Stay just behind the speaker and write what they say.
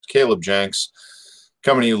Caleb Jenks,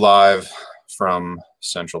 coming to you live from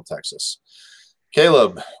Central Texas.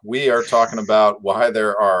 Caleb, we are talking about why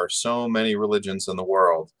there are so many religions in the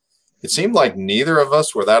world. It seemed like neither of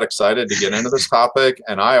us were that excited to get into this topic,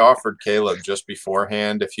 and I offered Caleb just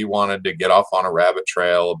beforehand if he wanted to get off on a rabbit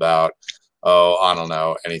trail about, I don't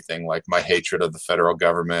know, anything like my hatred of the federal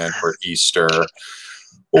government or Easter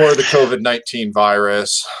or the COVID-19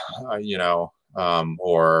 virus,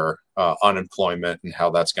 or unemployment and how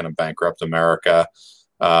that's going to bankrupt America.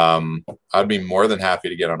 I'd be more than happy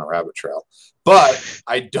to get on a rabbit trail. But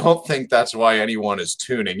I don't think that's why anyone is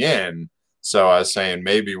tuning in. So I was saying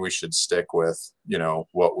maybe we should stick with,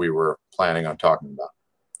 what we were planning on talking about.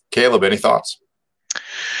 Caleb, any thoughts?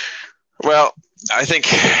 Well, I think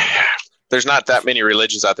there's not that many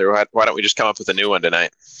religions out there. Why don't we just come up with a new one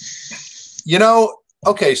tonight?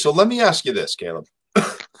 Okay, so let me ask you this, Caleb.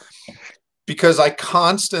 Because I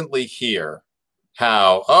constantly hear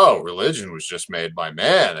how, religion was just made by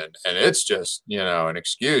man, and it's just, an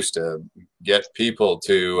excuse to get people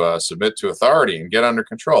to submit to authority and get under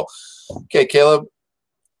control. Okay, Caleb,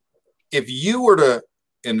 if you were to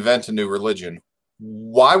invent a new religion,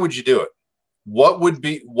 why would you do it?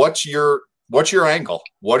 What's your angle?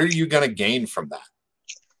 What are you going to gain from that?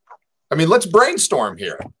 I mean, let's brainstorm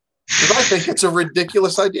here, because I think it's a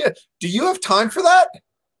ridiculous idea. Do you have time for that?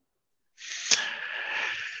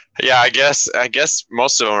 Yeah, I guess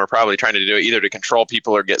most of them are probably trying to do it either to control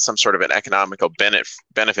people or get some sort of an economical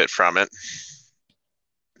benefit from it.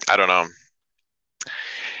 I don't know.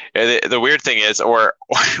 The weird thing is, or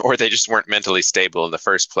they just weren't mentally stable in the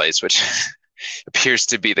first place, which appears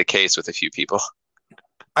to be the case with a few people.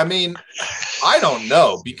 I mean, I don't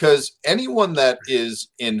know, because anyone that is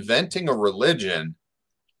inventing a religion,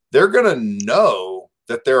 they're going to know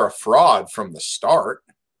that they're a fraud from the start.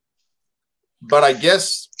 But I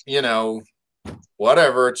guess,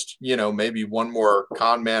 whatever, it's, maybe one more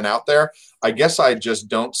con man out there. I guess I just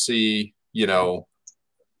don't see,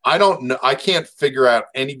 I don't know. I can't figure out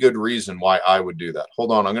any good reason why I would do that.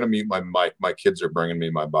 Hold on. I'm going to mute my mic. My kids are bringing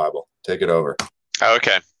me my Bible. Take it over.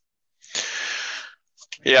 Okay.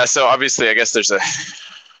 Yeah. So obviously, I guess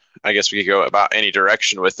we could go about any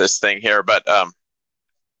direction with this thing here, but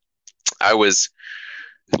I was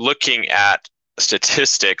looking at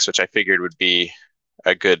statistics, which I figured would be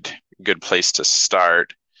a good place to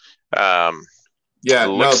start. I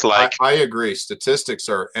agree. Statistics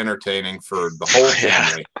are entertaining for the whole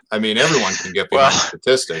family. Yeah. I mean, everyone can get behind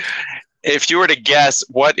statistics. If you were to guess,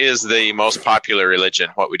 what is the most popular religion?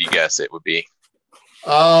 What would you guess it would be?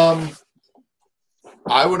 I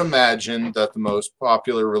would imagine that the most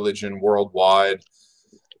popular religion worldwide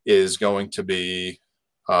is going to be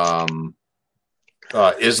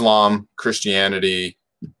Islam, Christianity.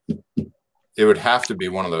 It would have to be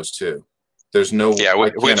one of those two. There's no. Yeah, I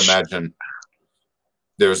can't imagine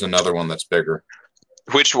there's another one that's bigger.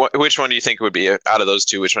 Which one do you think would be out of those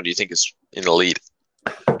two? Which one do you think is in the lead?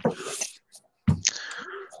 Of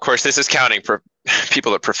course, this is counting for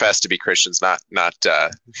people that profess to be Christians, not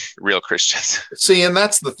real Christians. See, and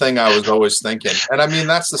that's the thing I was always thinking. And I mean,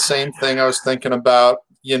 that's the same thing I was thinking about,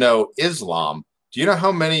 Islam. Do you know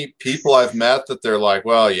how many people I've met that they're like,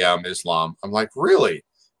 well, yeah, I'm Islam. I'm like, really?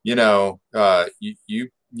 That's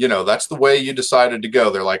the way you decided to go.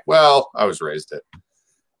 They're like, well, I was raised it.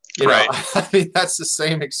 Right. I mean, that's the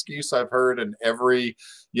same excuse I've heard in every,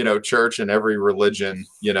 church and every religion,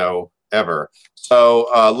 ever.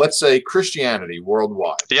 So let's say Christianity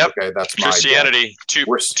worldwide. Yep. Okay, that's Christianity,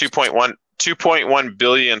 2.1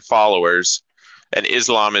 billion followers, and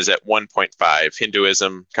Islam is at 1.5.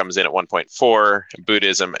 Hinduism comes in at 1.4, and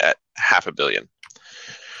Buddhism at 500 million.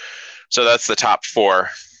 So that's the top four,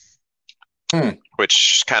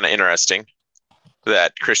 which is kind of interesting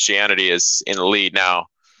that Christianity is in the lead now.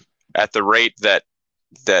 At the rate that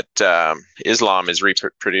Islam is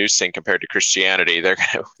reproducing compared to Christianity, they're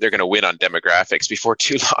gonna win on demographics before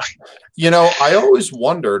too long. I always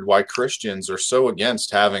wondered why Christians are so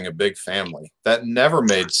against having a big family. That never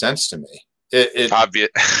made sense to me.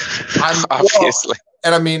 Obviously.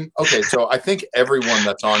 And I mean, okay, so I think everyone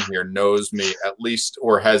that's on here knows me at least,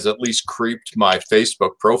 or has at least creeped my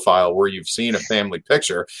Facebook profile where you've seen a family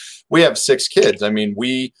picture. We have 6 kids. I mean,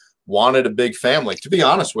 we wanted a big family. To be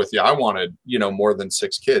honest with you, I wanted, more than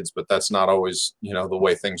 6 kids, but that's not always, the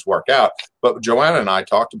way things work out. But Joanna and I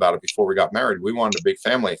talked about it before we got married. We wanted a big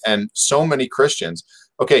family, and so many Christians.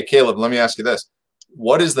 Okay, Caleb, let me ask you this.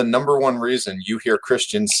 What is the number one reason you hear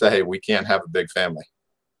Christians say we can't have a big family?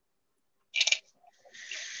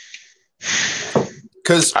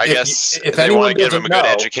 Because I guess if they want to give them a good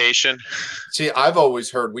education. See, I've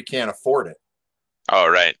always heard we can't afford it. Oh,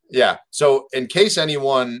 right. Yeah. So in case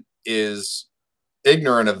anyone is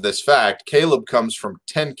ignorant of this fact, Caleb comes from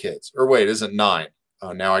 10 kids. Or wait, is it 9?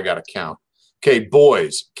 Oh, now I got to count. Okay,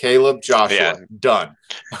 boys, Caleb, Joshua, Yeah. done.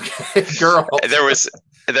 Okay, girls.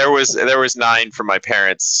 There was 9 from my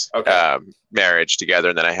parents' Okay. marriage together,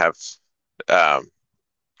 and then I have um,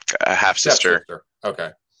 a half sister.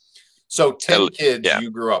 Okay. So 10 kids Yeah,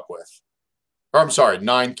 you grew up with. Or I'm sorry,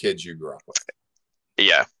 9 kids you grew up with.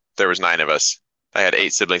 yeah. There was 9 of us. I had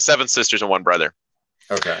 8 siblings, 7 sisters, and 1 brother.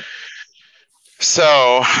 Okay.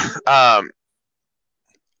 So, I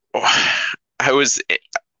was.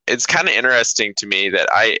 It's kind of interesting to me that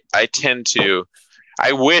I tend to.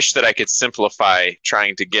 I wish that I could simplify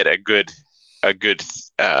trying to get a good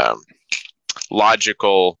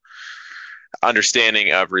logical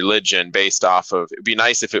understanding of religion based off of. It'd be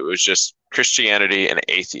nice if it was just Christianity and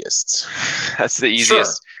atheists. That's the easiest. Sure.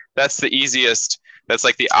 That's the easiest. That's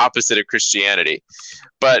like the opposite of Christianity.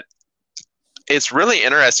 But it's really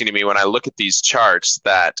interesting to me when I look at these charts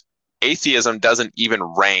that atheism doesn't even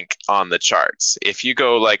rank on the charts. If you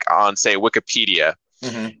go like on, say, Wikipedia,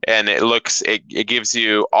 and it gives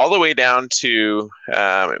you all the way down to,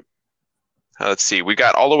 let's see, we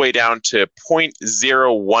got all the way down to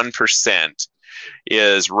 0.01%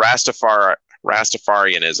 is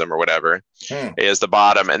Rastafarianism or whatever is the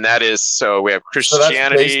bottom. And that is, so we have Christianity. So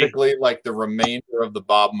that's basically like the remainder of the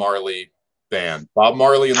Bob Marley band. Bob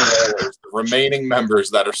Marley and the Wailers, the remaining members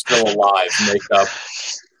that are still alive make up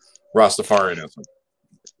Rastafarianism.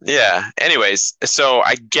 Yeah. Anyways, so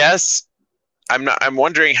I guess I'm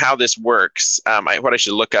wondering how this works. What I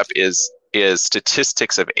should look up is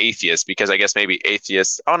statistics of atheists, because I guess maybe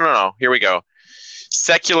atheists. Oh, no. Here we go.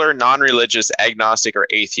 Secular, non-religious, agnostic, or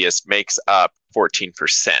atheist makes up 14%.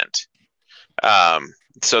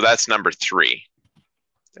 So that's number 3.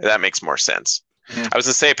 That makes more sense. I was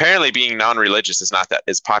going to say, apparently being non-religious is not that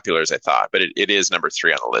as popular as I thought, but it is number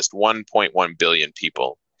 3 on the list. 1.1 billion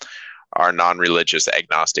people are non-religious,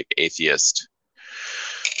 agnostic, atheist.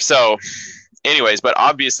 So anyways, but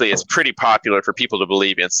obviously it's pretty popular for people to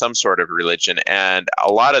believe in some sort of religion. And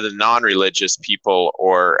a lot of the non-religious people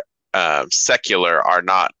or secular are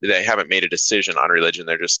not, they haven't made a decision on religion.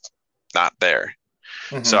 They're just not there.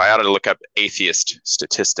 So I ought to look up atheist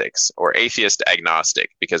statistics or atheist agnostic,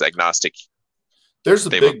 because agnostic. There's a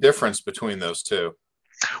big difference between those two.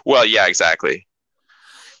 Well, yeah, exactly.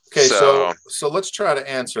 Okay, so let's try to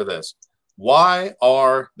answer this. Why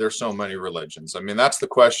are there so many religions? I mean, that's the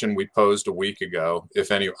question we posed a week ago. I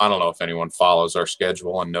don't know if anyone follows our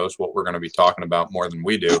schedule and knows what we're going to be talking about more than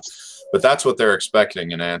we do, but that's what they're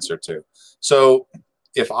expecting an answer to. So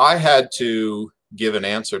if I had to give an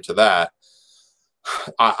answer to that,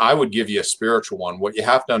 I would give you a spiritual one. What you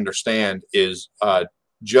have to understand is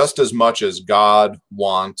just as much as God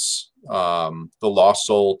wants the lost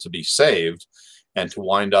soul to be saved and to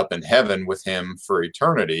wind up in heaven with him for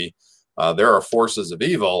eternity, there are forces of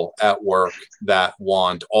evil at work that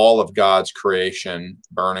want all of God's creation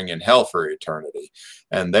burning in hell for eternity.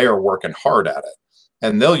 And they are working hard at it.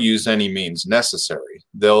 And they'll use any means necessary.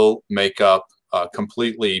 They'll make up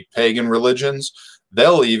completely pagan religions.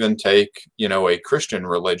 They'll even take, a Christian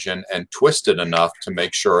religion and twist it enough to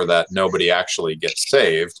make sure that nobody actually gets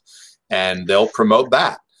saved. And they'll promote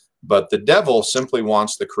that. But the devil simply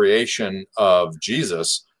wants the creation of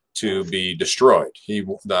Jesus to be destroyed.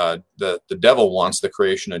 The devil wants the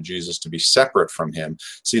creation of Jesus to be separate from him.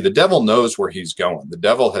 See, the devil knows where he's going. The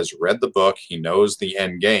devil has read the book. He knows the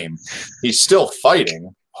end game. He's still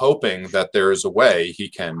fighting, hoping that there is a way he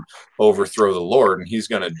can overthrow the Lord. And he's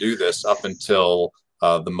going to do this up until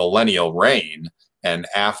the millennial reign. And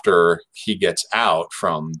after he gets out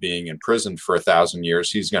from being imprisoned for 1,000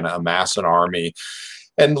 years, he's going to amass an army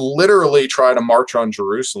and literally try to march on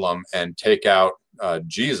Jerusalem and take out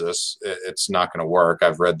Jesus. It's not going to work.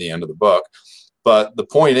 I've read the end of the book. But the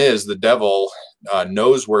point is, the devil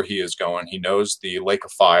knows where he is going. He knows the lake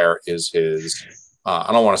of fire is his,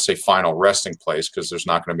 I don't want to say final resting place, because there's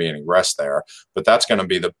not going to be any rest there. But that's going to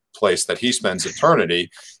be the place that he spends eternity.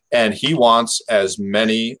 And he wants as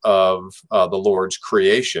many of the Lord's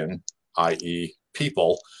creation, i.e.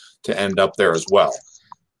 people, to end up there as well.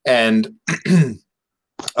 And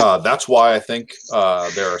that's why I think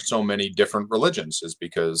there are so many different religions, is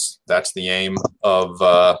because that's the aim of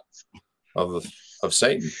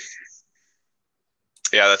Satan.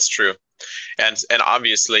 Yeah, that's true. And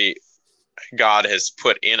obviously God has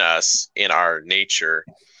put in us, in our nature,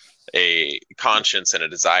 a conscience and a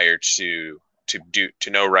desire to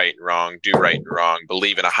know right and wrong, do right and wrong,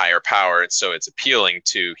 believe in a higher power. And so it's appealing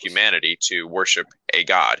to humanity to worship a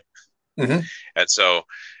God. And so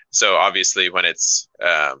obviously when it's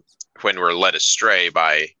when we're led astray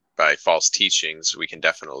by false teachings, we can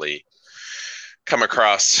definitely come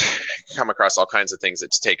across all kinds of things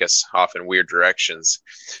that take us off in weird directions.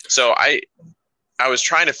 So I was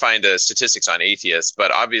trying to find statistics on atheists,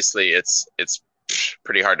 but obviously it's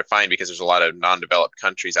pretty hard to find because there's a lot of non-developed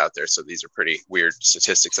countries out there. So these are pretty weird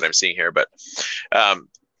statistics that I'm seeing here. But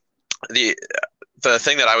the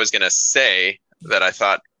thing that I was going to say that I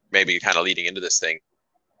thought maybe kind of leading into this thing,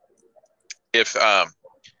 if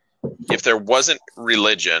there wasn't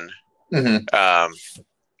religion,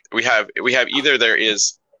 we have either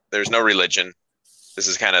there's no religion. This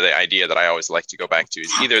is kind of the idea that I always like to go back to,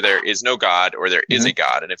 is either there is no God or there is a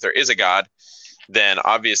God. And if there is a God, then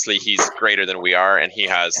obviously he's greater than we are and he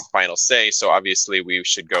has final say. So obviously we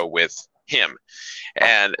should go with him.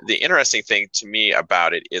 And the interesting thing to me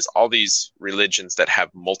about it is all these religions that have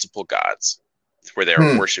multiple gods, where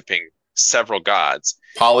they're worshiping several gods.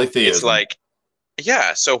 Polytheism. It's like,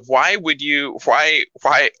 yeah. So why to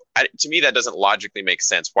me, that doesn't logically make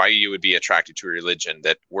sense. Why you would be attracted to a religion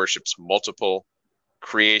that worships multiple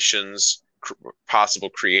creations, possible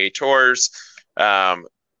creators,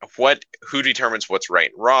 who determines what's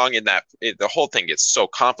right and wrong, and the whole thing gets so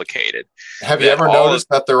complicated. Have you ever noticed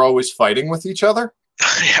that they're always fighting with each other?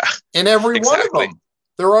 Yeah, in every one of them,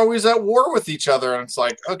 they're always at war with each other, and it's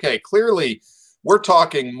like, okay, clearly we're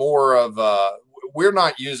talking more of we're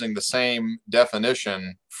not using the same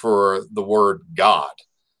definition for the word God,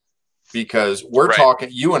 because we're talking,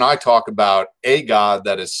 you and I talk about a God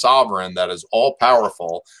that is sovereign, that is all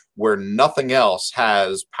powerful, where nothing else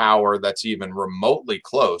has power that's even remotely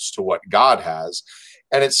close to what God has.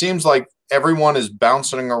 And it seems like everyone is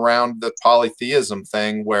bouncing around the polytheism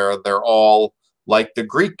thing, where they're all like the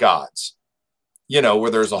Greek gods,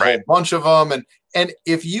 where there's a whole bunch of them. And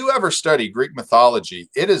if you ever study Greek mythology,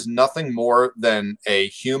 it is nothing more than a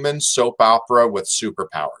human soap opera with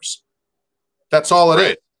superpowers. That's all it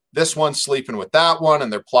is. This one's sleeping with that one,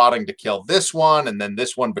 and they're plotting to kill this one, and then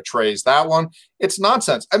this one betrays that one. It's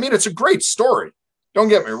nonsense. I mean, it's a great story. Don't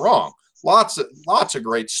get me wrong. Lots of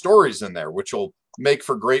great stories in there, which will make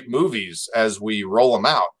for great movies as we roll them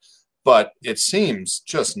out. But it seems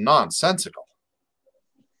just nonsensical.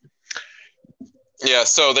 Yeah,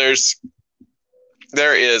 so there is,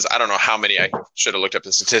 I don't know how many, I should have looked up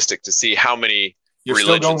the statistic to see how many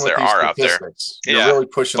religions there are out there. You're really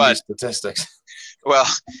pushing these statistics. Well,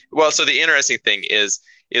 so the interesting thing is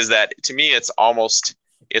that to me, it's almost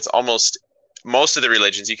most of the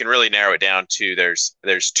religions, you can really narrow it down to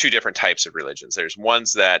there's two different types of religions. There's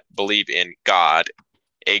ones that believe in God,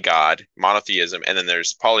 a God, monotheism, and then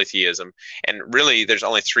there's polytheism. And really, there's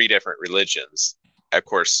only three different religions, of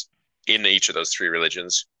course, in each of those three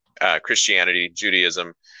religions, Christianity,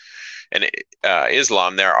 Judaism, and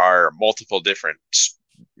Islam. There are multiple different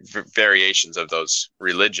variations of those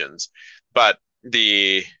religions, but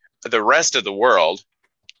the rest of the world,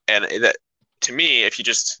 and that, to me, if you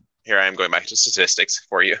just, here I am going back to statistics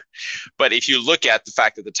for you, but if you look at the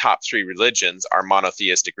fact that the top three religions are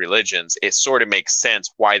monotheistic religions, it sort of makes sense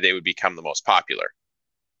why they would become the most popular.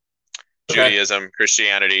 Okay. Judaism,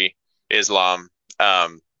 Christianity, Islam.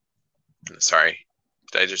 Sorry,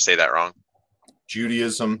 did I just say that wrong?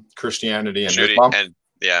 Judaism, Christianity, and Islam. And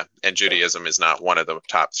Judaism is not one of the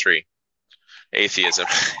top three. Atheism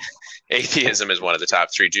is one of the top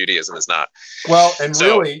three. Judaism is not. Well, and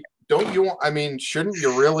so, really, shouldn't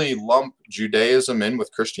you really lump Judaism in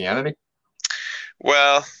with Christianity?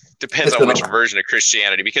 Well, depends on which version of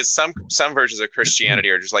Christianity, because some versions of Christianity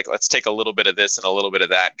are just like, let's take a little bit of this and a little bit of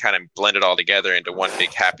that, kind of blend it all together into one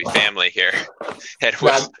big happy family here. And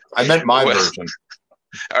I meant my version.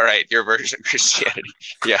 All right, your version of Christianity.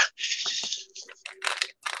 Yeah.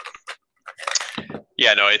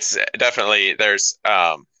 Yeah, no, it's definitely, there's,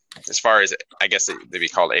 as far as, I guess they'd be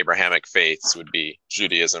called Abrahamic faiths, would be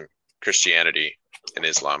Judaism, Christianity, and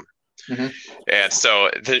Islam. Mm-hmm. And so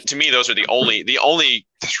to me, those are the only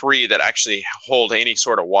three that actually hold any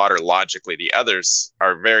sort of water logically. The others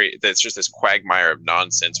are that's just this quagmire of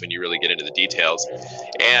nonsense when you really get into the details.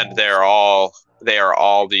 And they are all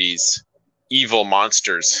these evil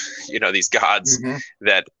monsters, these gods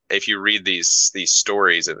that, if you read these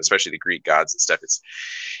stories, and especially the Greek gods and stuff,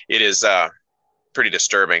 it is pretty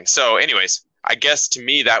disturbing. So anyways, I guess to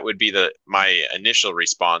me, that would be my initial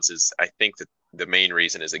response is, I think that the main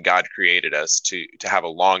reason is that God created us to have a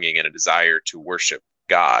longing and a desire to worship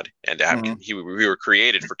God, and to have, we were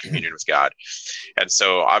created for communion with God. And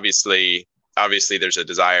so obviously there's a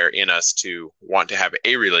desire in us to want to have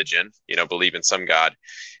a religion, believe in some God.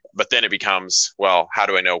 But then it becomes, well, how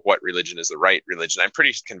do I know what religion is the right religion? I'm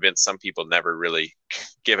pretty convinced some people never really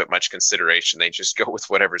give it much consideration. They just go with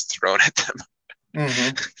whatever's thrown at them.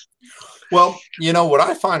 Mm-hmm. Well, what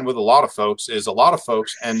I find with a lot of folks is a lot of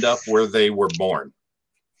folks end up where they were born.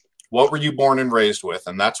 What were you born and raised with?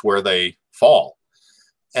 And that's where they fall.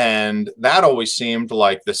 And that always seemed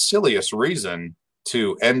like the silliest reason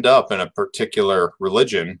to end up in a particular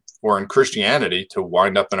religion, or in Christianity to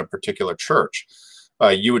wind up in a particular church.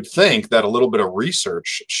 You would think that a little bit of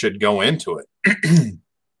research should go into it.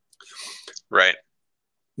 Right.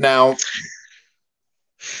 Now,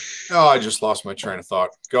 I just lost my train of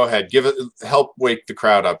thought. Go ahead. Help wake the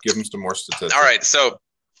crowd up. Give them some more statistics. All right. So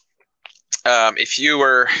I'm just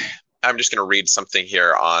going to read something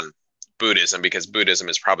here on Buddhism, because Buddhism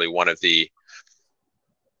is probably one of the,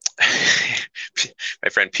 my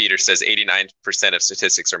friend Peter says 89% of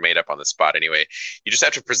statistics are made up on the spot anyway. You just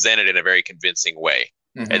have to present it in a very convincing way,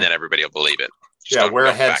 and then everybody will believe it. Just wear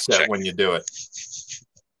a headset when you do it.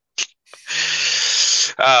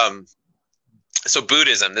 So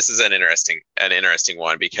Buddhism, this is an interesting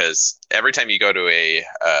one, because every time you go to a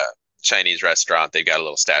Chinese restaurant, they've got a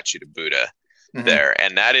little statue to Buddha there,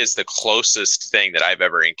 and that is the closest thing that I've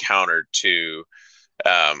ever encountered to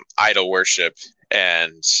idol worship.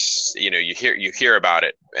 And you hear about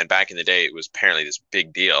it, and back in the day it was apparently this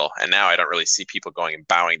big deal, and now I don't really see people going and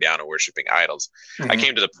bowing down and worshiping idols. I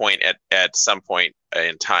came to the point at some point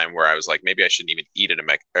in time where I was like, maybe I shouldn't even eat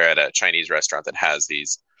at a Chinese restaurant that has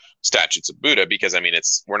these statues of Buddha, because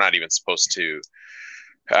we're not even supposed to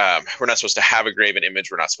we're not supposed to have a graven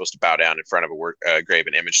image. We're not supposed to bow down in front of a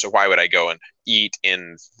graven image. So why would I go and eat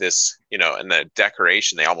in this, in the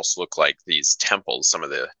decoration? They almost look like these temples, some of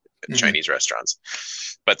the Chinese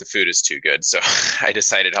restaurants, but the food is too good. So I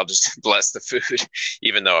decided I'll just bless the food,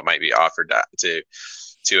 even though it might be offered to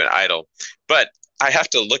an idol. But I have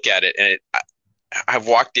to look at it, and I've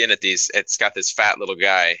walked in it's got this fat little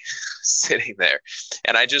guy sitting there,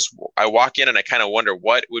 and I walk in and I kind of wonder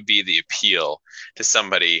what would be the appeal to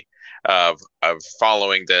somebody of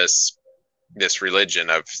following this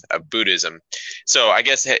religion of Buddhism. So I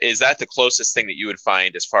guess, is that the closest thing that you would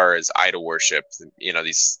find as far as idol worship?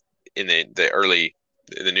 These in the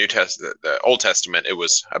New Testament, the Old Testament, it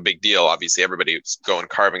was a big deal. Obviously, everybody was going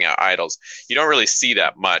carving out idols. You don't really see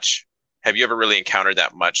that much. Have you ever really encountered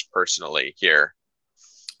that much personally here?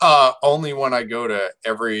 Only when I go to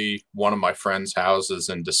every one of my friends' houses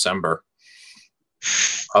in December.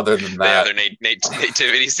 Other than that, the other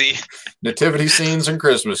nativity scene, nativity scenes and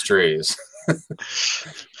Christmas trees.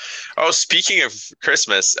 Oh, speaking of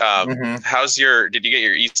Christmas, did you get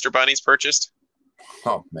your Easter bunnies purchased?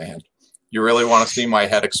 Oh man, you really want to see my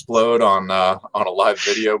head explode on a live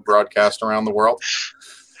video broadcast around the world?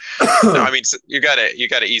 No, so you got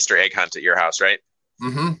an Easter egg hunt at your house, right?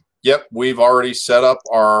 Yep, we've already set up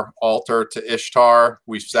our altar to Ishtar.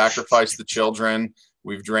 We've sacrificed the children.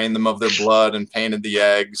 We've drained them of their blood and painted the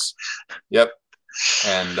eggs. Yep.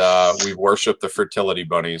 And we've worshipped the fertility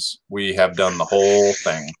bunnies. We have done the whole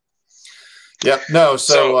thing. Yep. No,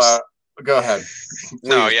 so go ahead. Please.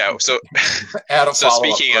 No, yeah. So add a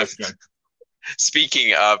follow-up question.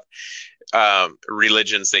 Speaking of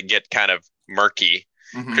religions that get kind of murky,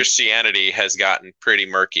 Christianity has gotten pretty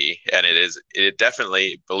murky, and it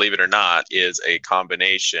definitely, believe it or not, is a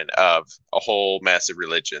combination of a whole mess of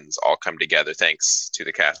religions all come together, thanks to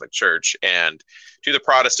the Catholic Church and to the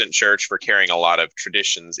Protestant Church for carrying a lot of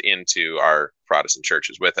traditions into our Protestant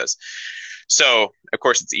churches with us. So, of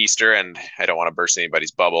course, it's Easter, and I don't want to burst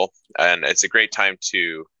anybody's bubble, and it's a great time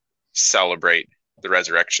to celebrate the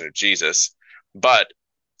resurrection of Jesus, but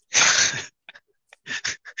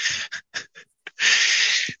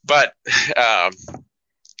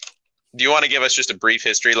do you want to give us just a brief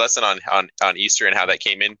history lesson on Easter and how that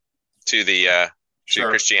came in to the to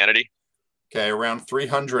Christianity? Okay, around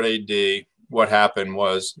 300 AD, what happened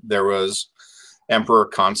was there was Emperor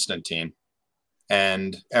Constantine,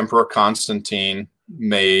 and Emperor Constantine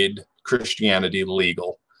made Christianity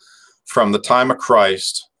legal. From the time of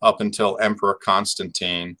Christ up until Emperor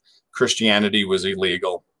Constantine, Christianity was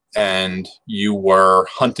illegal, and you were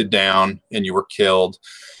hunted down and you were killed.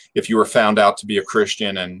 If you were found out to be a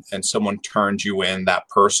Christian and someone turned you in, that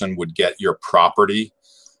person would get your property.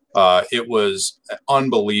 It was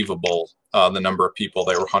unbelievable, the number of people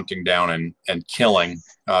they were hunting down and killing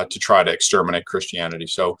to try to exterminate Christianity.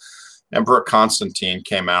 So Emperor Constantine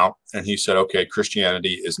came out and he said, okay,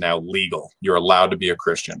 Christianity is now legal. You're allowed to be a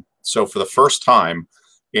Christian. So for the first time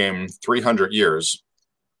in 300 years,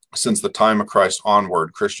 since the time of Christ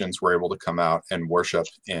onward, Christians were able to come out and worship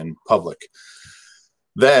in public.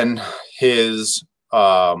 Then his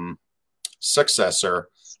successor,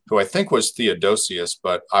 who I think was Theodosius,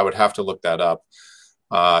 but I would have to look that up,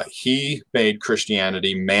 he made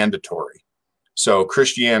Christianity mandatory. So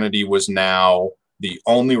Christianity was now the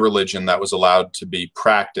only religion that was allowed to be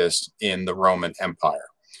practiced in the Roman Empire.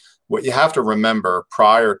 What you have to remember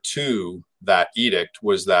prior to that edict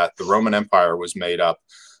was that the Roman Empire was made up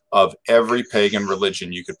of every pagan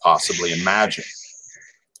religion you could possibly imagine.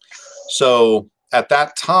 So at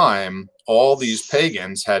that time, all these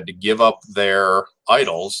pagans had to give up their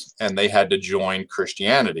idols and they had to join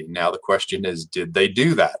Christianity. Now, the question is, did they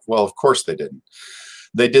do that? Well, of course they didn't.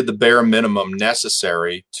 They did the bare minimum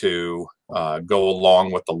necessary to go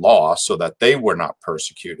along with the law so that they were not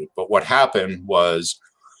persecuted. But what happened was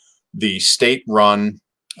the state-run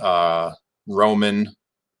Roman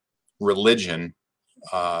religion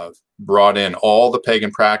brought in all the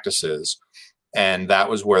pagan practices, and that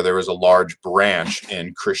was where there was a large branch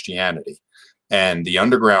in Christianity. And the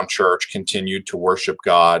underground church continued to worship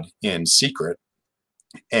God in secret,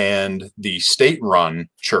 and the state-run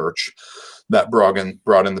church that brought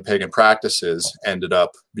in the pagan practices ended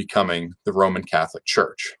up becoming the Roman Catholic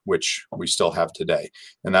Church, which we still have today.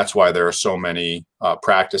 And that's why there are so many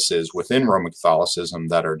practices within Roman Catholicism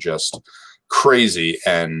that are just crazy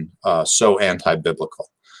and so anti-biblical.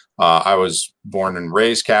 I was born and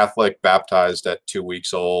raised Catholic, baptized at 2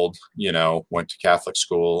 weeks old, went to Catholic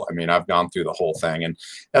school. I mean, I've gone through the whole thing. And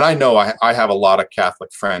I know I have a lot of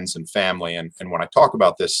Catholic friends and family. And when I talk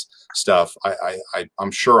about this stuff,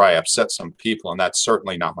 I'm sure I upset some people. And that's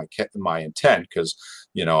certainly not my intent, because,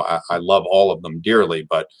 I love all of them dearly.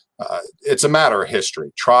 But it's a matter of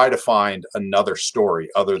history. Try to find another story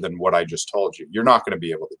other than what I just told you. You're not going to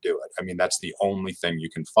be able to do it. I mean, that's the only thing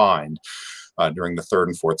you can find during the 3rd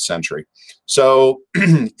and 4th century. So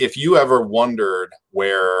if you ever wondered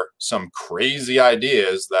where some crazy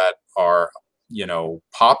ideas that are,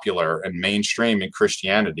 popular and mainstream in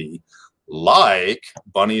Christianity, like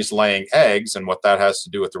bunnies laying eggs and what that has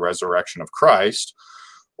to do with the resurrection of Christ,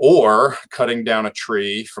 or cutting down a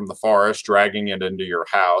tree from the forest, dragging it into your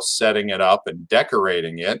house, setting it up and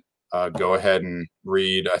decorating it, go ahead and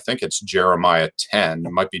read, I think it's Jeremiah 10,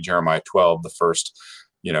 it might be Jeremiah 12, the first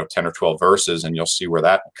 10 or 12 verses, and you'll see where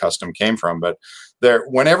that custom came from. But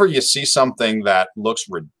whenever you see something that looks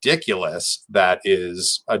ridiculous that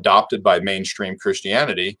is adopted by mainstream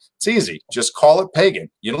Christianity, it's easy. Just call it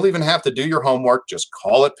pagan. You don't even have to do your homework. Just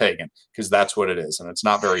call it pagan, because that's what it is. And it's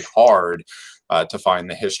not very hard to find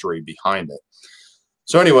the history behind it.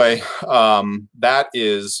 So anyway, that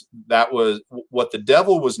was what the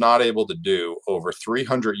devil was not able to do over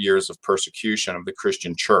 300 years of persecution of the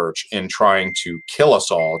Christian church in trying to kill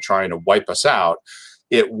us all, trying to wipe us out.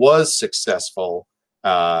 It was successful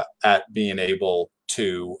at being able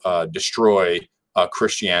to destroy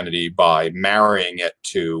Christianity by marrying it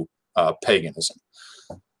to paganism.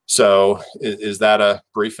 So is that a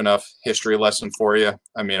brief enough history lesson for you?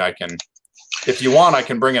 I mean, if you want, I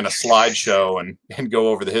can bring in a slideshow and go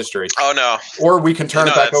over the history. Oh, no. Or we can turn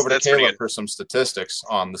it back over to Caleb for some statistics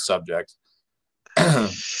on the subject.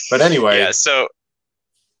 But anyway. Yeah, so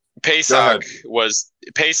Pesach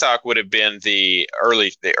would have been the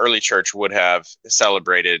early church would have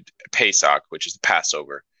celebrated Pesach, which is the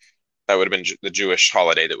Passover. That would have been the Jewish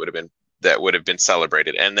holiday that would have been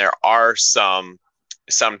celebrated. And there are some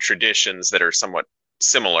traditions that are somewhat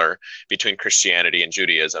similar between Christianity and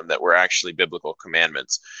Judaism that were actually biblical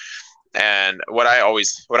commandments. And what I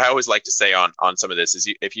always like to say on some of this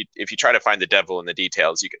is, if you try to find the devil in the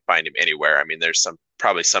details, you can find him anywhere. I mean, there's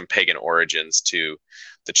probably some pagan origins to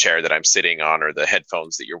the chair that I'm sitting on or the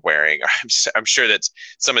headphones that you're wearing. I'm sure that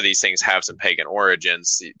some of these things have some pagan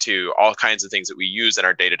origins to all kinds of things that we use in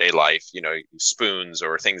our day-to-day life, spoons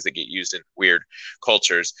or things that get used in weird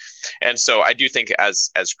cultures. And so I do think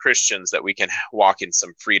as Christians that we can walk in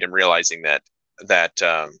some freedom, realizing that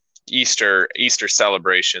Easter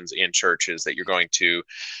celebrations in churches that you're going to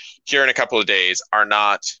hear in a couple of days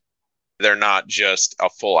they're not just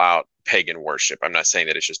a full out pagan worship. I'm not saying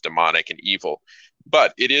that it's just demonic and evil,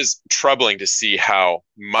 but it is troubling to see how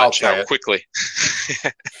quickly.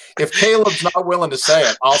 If Caleb's not willing to say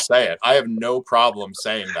it, I'll say it. I have no problem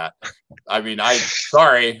saying that. I mean, I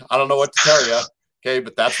don't know what to tell you. Okay,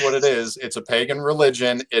 but that's what it is. It's a pagan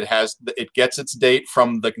religion. It gets its date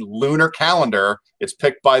from the lunar calendar. It's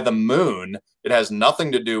picked by the moon. It has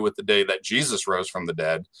nothing to do with the day that Jesus rose from the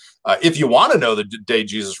dead. If you want to know the day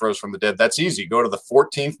Jesus rose from the dead, that's easy. Go to the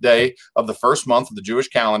 14th day of the first month of the Jewish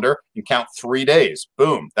calendar and count 3 days.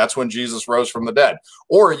 Boom. That's when Jesus rose from the dead.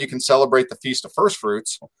 Or you can celebrate the Feast of First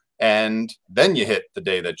Fruits, and then you hit the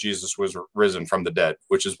day that Jesus was risen from the dead,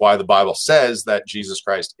 which is why the Bible says that Jesus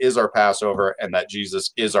Christ is our Passover and that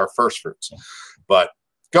Jesus is our first fruits. But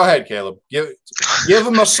go ahead, Caleb. Give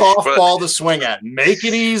him a softball to swing at. Make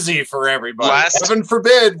it easy for everybody. Heaven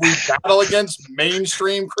forbid we battle against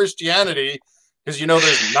mainstream Christianity because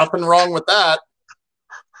there's nothing wrong with that.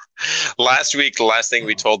 Last week, the last thing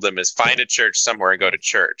we told them is find a church somewhere and go to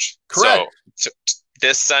church. Correct. So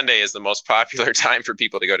this Sunday is the most popular time for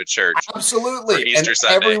people to go to church. Absolutely. Easter and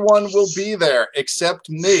Sunday. Everyone will be there except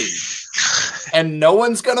me. And no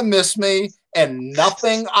one's going to miss me. And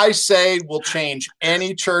nothing I say will change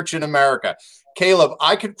any church in America. Caleb,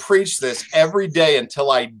 I could preach this every day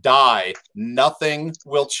until I die. Nothing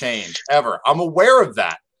will change ever. I'm aware of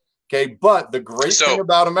that. Okay. But the great thing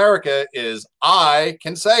about America is I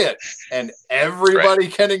can say it and everybody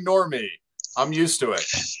can ignore me. I'm used to it.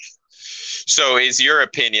 So is your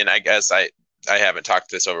opinion, I guess I haven't talked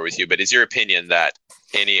this over with you, but is your opinion that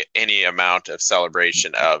any amount of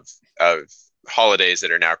celebration of holidays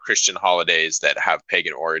that are now Christian holidays that have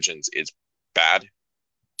pagan origins is bad?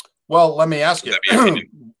 Well, let me ask you,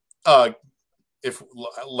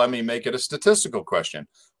 let me make it a statistical question.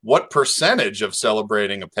 What percentage of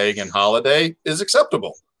celebrating a pagan holiday is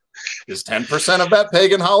acceptable? Is 10% of that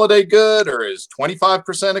pagan holiday good, or is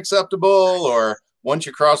 25% acceptable? Or once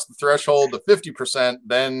you cross the threshold of 50%,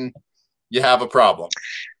 then you have a problem.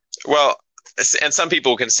 Well, and some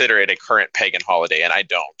people consider it a current pagan holiday, and I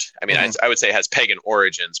don't. I mean, I would say it has pagan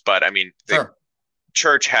origins, but I mean, the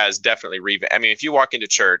church has definitely if you walk into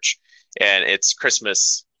church and it's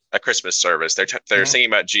a Christmas service, they're singing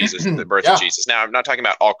about Jesus, the birth of Jesus. Now, I'm not talking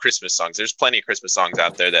about all Christmas songs. There's plenty of Christmas songs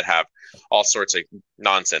out there that have all sorts of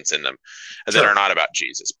nonsense in them that are not about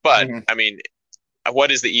Jesus. But I mean,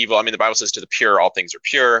 what is the evil? I mean, the Bible says to the pure, all things are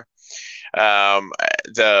pure.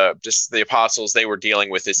 The apostles, they were dealing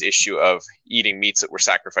with this issue of eating meats that were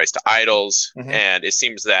sacrificed to idols. And it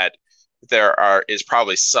seems that there is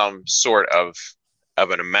probably some sort of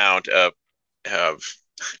an amount of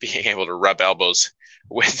being able to rub elbows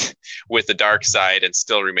with the dark side and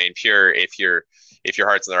still remain pure if your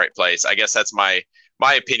heart's in the right place. I guess that's my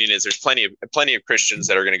opinion. Is there's plenty of Christians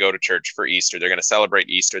that are going to go to church for Easter. They're going to celebrate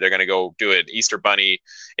Easter. They're going to go do an Easter bunny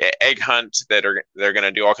egg hunt. They're going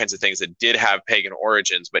to do all kinds of things that did have pagan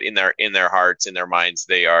origins, but in their hearts, in their minds,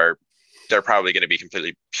 they're probably going to be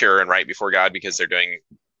completely pure and right before God, because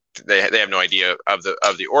they have no idea of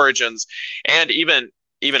the origins. And even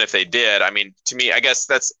if they did, I mean, to me, I guess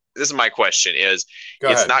this is my question: is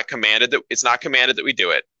it's not commanded that we do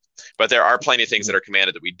it, but there are plenty of things that are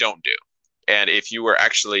commanded that we don't do. And if you were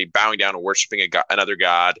actually bowing down and worshiping another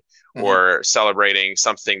god, or celebrating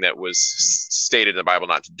something that was stated in the Bible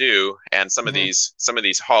not to do, and some of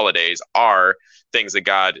these holidays are things that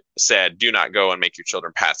God said, do not go and make your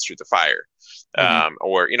children pass through the fire,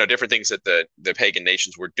 or different things that the pagan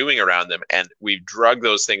nations were doing around them, and we've drugged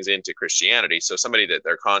those things into Christianity. So somebody that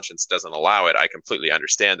their conscience doesn't allow it, I completely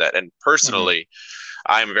understand that. And personally,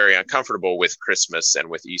 I'm very uncomfortable with Christmas and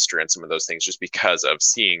with Easter and some of those things, just because of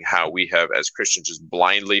seeing how we have, as Christians, just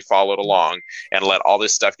blindly followed along and let all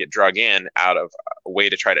this stuff get drug in out of a way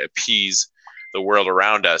to try to appease the world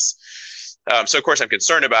around us. So of course I'm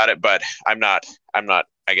concerned about it, but I'm not,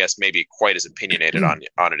 I guess, maybe quite as opinionated on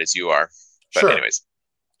it as you are. But anyways.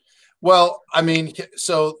 Well, I mean,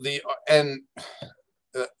 so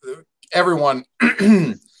everyone,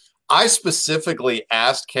 I specifically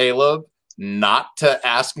asked Caleb not to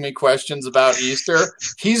ask me questions about Easter.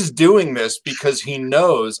 He's doing this because he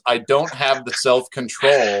knows I don't have the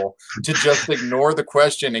self-control to just ignore the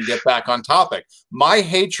question and get back on topic. My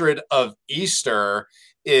hatred of Easter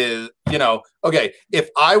is, okay, if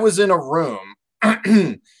I was in a room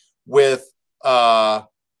with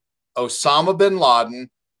Osama bin Laden,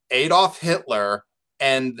 Adolf Hitler,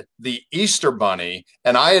 and the Easter Bunny,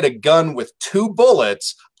 and I had a gun with 2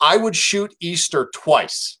 bullets, I would shoot Easter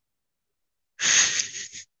twice.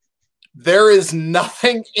 There is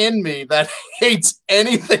nothing in me that hates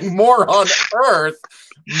anything more on earth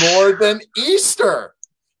more than Easter.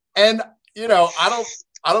 And, I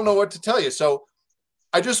don't know what to tell you. So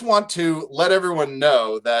I just want to let everyone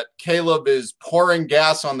know that Caleb is pouring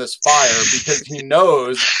gas on this fire because he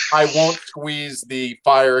knows I won't squeeze the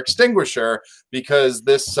fire extinguisher, because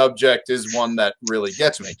this subject is one that really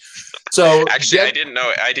gets me. So actually, I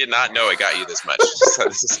did not know it got you this much. So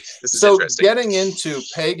this is so interesting. Getting into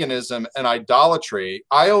paganism and idolatry,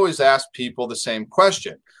 I always ask people the same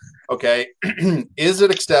question. Okay, is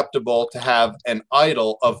it acceptable to have an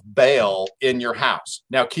idol of Baal in your house?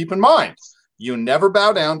 Now, keep in mind, you never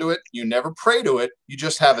bow down to it. You never pray to it. You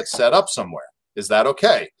just have it set up somewhere. Is that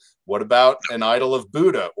okay? What about an idol of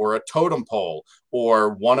Buddha, or a totem pole,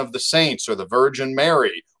 or one of the saints, or the Virgin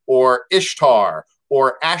Mary, or Ishtar,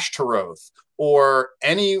 or Ashtaroth, or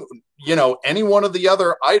any one of the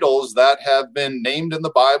other idols that have been named in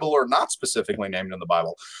the Bible or not specifically named in the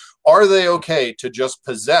Bible? Are they okay to just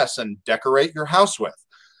possess and decorate your house with?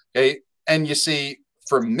 Okay. And you see,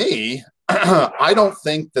 for me, I don't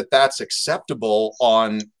think that that's acceptable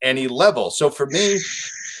on any level. So for me,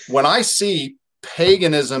 when I see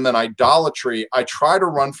paganism and idolatry, I try to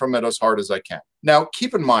run from it as hard as I can. Now,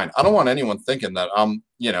 keep in mind, I don't want anyone thinking that I'm,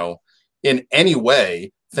 in any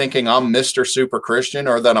way thinking I'm Mr. Super Christian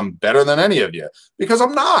or that I'm better than any of you, because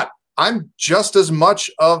I'm not. I'm just as much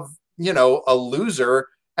of, a loser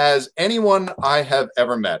as anyone I have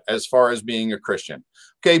ever met as far as being a Christian.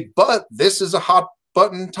 Okay, but this is a hot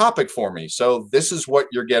button topic for me. So this is what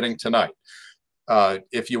you're getting tonight.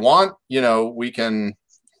 If you want, we can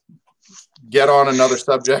get on another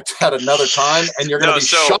subject at another time, and you're going to be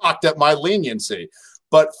shocked at my leniency.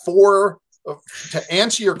 But to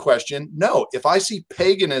answer your question, no, if I see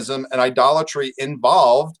paganism and idolatry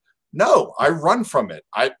involved, no, I run from it.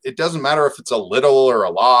 It doesn't matter if it's a little or a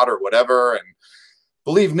lot or whatever. And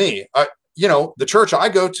believe me, the church I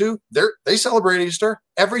go to, they celebrate Easter.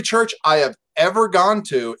 Every church I have ever gone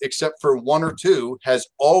to, except for one or two, has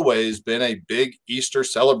always been a big Easter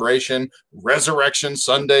celebration. Resurrection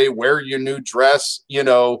Sunday, wear your new dress,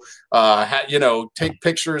 take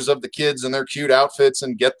pictures of the kids in their cute outfits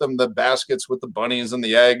and get them the baskets with the bunnies and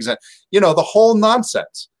the eggs and, the whole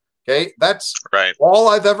nonsense. Okay, that's right. All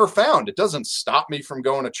I've ever found. It doesn't stop me from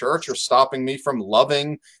going to church or stopping me from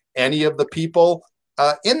loving any of the people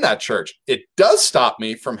in that church. It does stop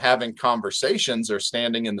me from having conversations or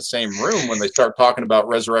standing in the same room when they start talking about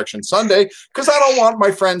Resurrection Sunday, because I don't want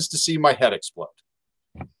my friends to see my head explode.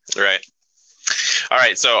 Right. All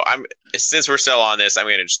right. So since we're still on this, I'm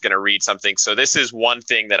just going to read something. So this is one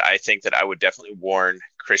thing that I think that I would definitely warn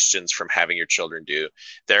Christians from having your children do.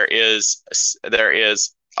 There is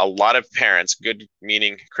a lot of parents, good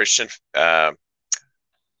meaning Christian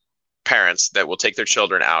parents, that will take their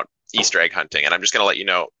children out Easter egg hunting. And I'm just going to let you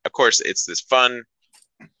know, of course, it's this fun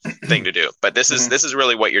thing to do, but this is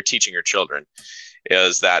really what you're teaching your children,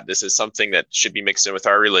 is that this is something that should be mixed in with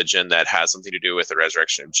our religion that has something to do with the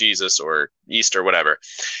resurrection of Jesus or Easter, whatever.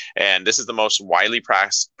 And this is the most widely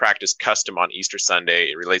practiced custom on Easter Sunday.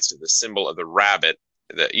 It relates to the symbol of the rabbit,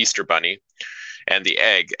 the Easter bunny, and the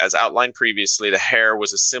egg. As outlined previously, the hare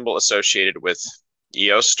was a symbol associated with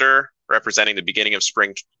Easter, representing the beginning of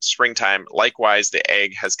springtime. Likewise, the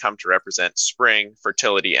egg has come to represent spring,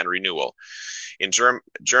 fertility, and renewal. In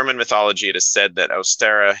German mythology, it is said that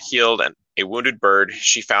Ostera healed a wounded bird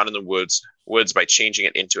she found in the woods by changing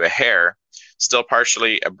it into a hare. Still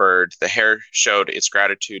partially a bird, the hare showed its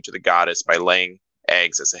gratitude to the goddess by laying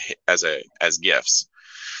eggs as gifts.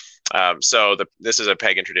 This is a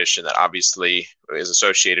pagan tradition that obviously is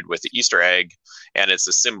associated with the Easter egg, and it's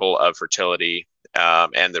a symbol of fertility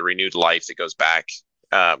and the renewed life that goes back,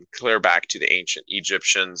 clear back to the ancient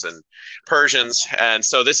Egyptians and Persians. And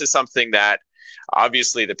so this is something that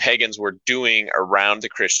obviously the pagans were doing around the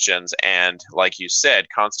Christians. And like you said,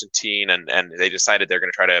 Constantine and they decided they're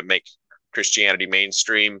going to try to make Christianity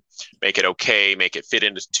mainstream, make it okay, make it fit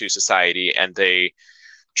into society. And they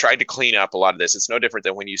tried to clean up a lot of this. It's no different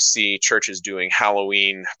than when you see churches doing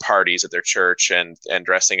Halloween parties at their church and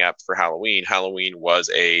dressing up for Halloween. Halloween was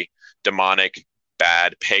a demonic,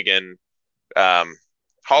 bad, pagan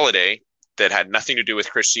holiday that had nothing to do with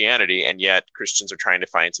Christianity, and yet Christians are trying to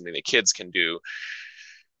find something that kids can do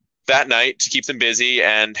that night to keep them busy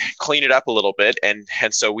and clean it up a little bit, and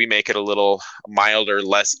so we make it a little milder,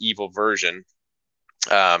 less evil version.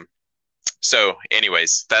 So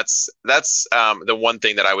anyways, that's the one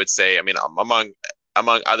thing that I would say. I mean,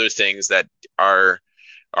 among other things that are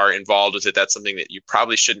involved with it, that's something that you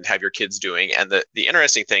probably shouldn't have your kids doing. And the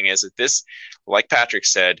interesting thing is that this, like Patrick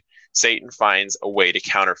said, Satan finds a way to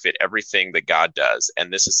counterfeit everything that God does.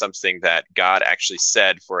 And this is something that God actually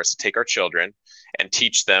said for us to take our children and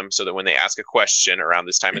teach them, so that when they ask a question around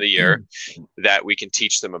this time of the year, that we can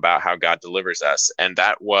teach them about how God delivers us. And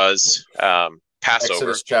that was Passover.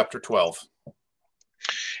 Exodus chapter 12.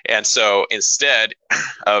 And so instead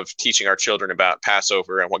of teaching our children about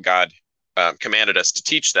Passover and what God commanded us to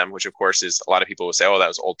teach them, which of course is, a lot of people will say, oh, that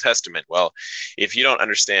was Old Testament. Well, if you don't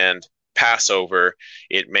understand Passover,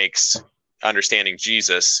 it makes understanding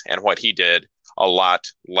Jesus and what he did a lot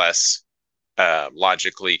less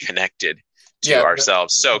logically connected to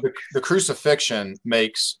ourselves. So the crucifixion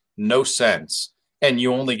makes no sense, and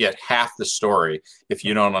you only get half the story if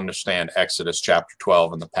you don't understand Exodus chapter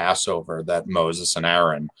 12 and the Passover that Moses and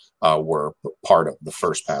Aaron were part of, the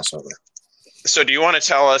first Passover. So do you want to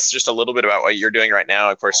tell us just a little bit about what you're doing right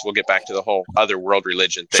now? Of course, we'll get back to the whole other world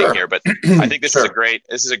religion thing Sure. here, but I think this is Sure.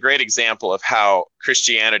 this is a great example of how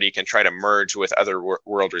Christianity can try to merge with other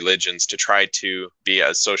world religions to try to be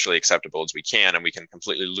as socially acceptable as we can, and we can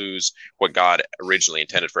completely lose what God originally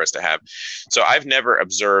intended for us to have. So I've never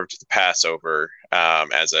observed the Passover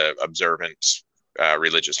as a observant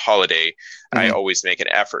religious holiday. I Mhm. always make an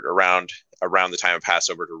effort around the time of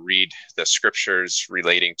Passover to read the scriptures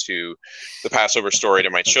relating to the Passover story to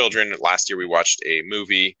my children. Last year we watched a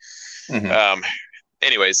movie. Mhm. Um,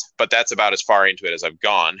 anyways, but that's about as far into it as I've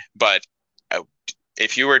gone. But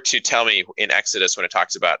if you were to tell me in Exodus when it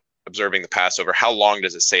talks about observing the Passover, how long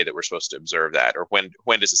does it say that we're supposed to observe that, or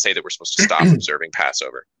when does it say that we're supposed to stop observing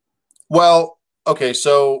Passover? Well, okay,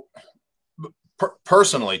 so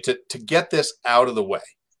personally, to get this out of the way,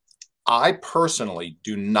 I personally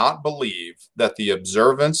do not believe that the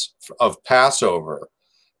observance of Passover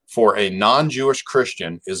for a non-Jewish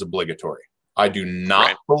Christian is obligatory. I do not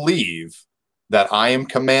Right. believe that I am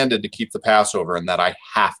commanded to keep the Passover and that I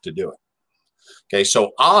have to do it. Okay,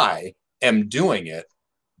 so I am doing it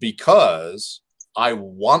because I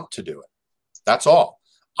want to do it. That's all.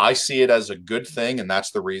 I see it as a good thing, and that's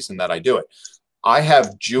the reason that I do it. I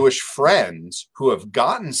have Jewish friends who have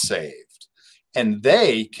gotten saved and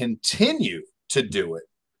they continue to do it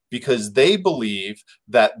because they believe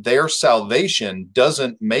that their salvation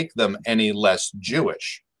doesn't make them any less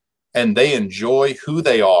Jewish. And they enjoy who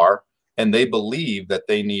they are and they believe that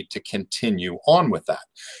they need to continue on with that.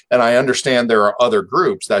 And I understand there are other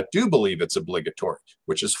groups that do believe it's obligatory,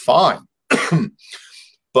 which is fine.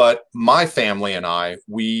 But my family and I,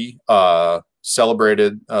 we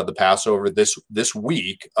celebrated the Passover this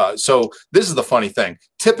week. So this is the funny thing.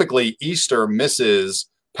 Typically, Easter misses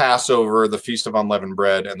Passover, the Feast of Unleavened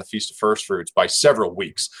Bread, and the Feast of First Fruits by several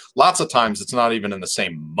weeks. Lots of times, it's not even in the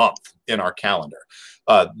same month in our calendar.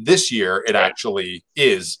 This year, it Right. actually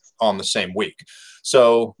is on the same week.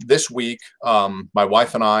 So this week, my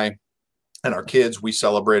wife and I and our kids, we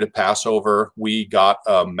celebrated Passover. We got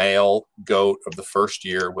a male goat of the first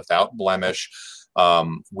year without blemish.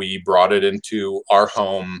 We brought it into our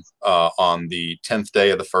home on the 10th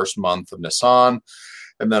day of the first month of Nisan.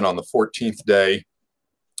 And then on the 14th day,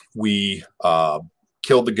 we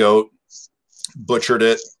killed the goat, butchered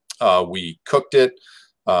it, we cooked it,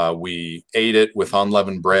 we ate it with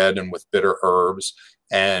unleavened bread and with bitter herbs.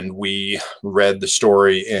 And we read the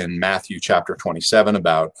story in Matthew chapter 27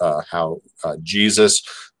 about how Jesus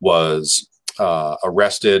was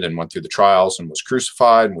arrested and went through the trials and was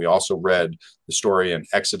crucified. And we also read the story in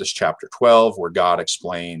Exodus chapter 12, where God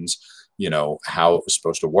explains, how it was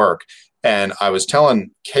supposed to work. And I was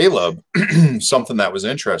telling Caleb something that was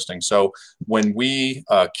interesting. So when we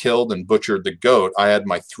killed and butchered the goat, I had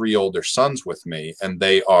my three older sons with me, and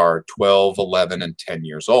they are 12, 11, and 10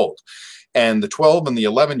 years old. And the 12 and the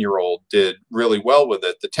 11-year-old did really well with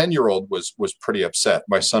it. The 10-year-old was pretty upset,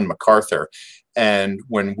 my son MacArthur. And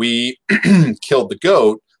when we killed the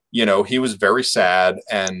goat, he was very sad.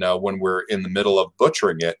 And when we're in the middle of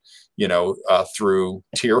butchering it, through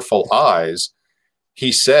tearful eyes,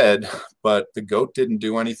 he said, but the goat didn't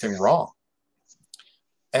do anything wrong.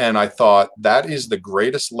 And I thought that is the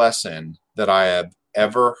greatest lesson that I have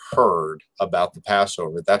ever heard about the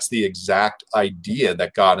Passover. That's the exact idea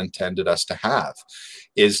that God intended us to have,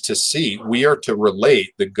 is to see we are to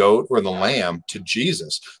relate the goat or the lamb to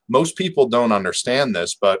Jesus. Most people don't understand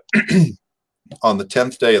this, but on the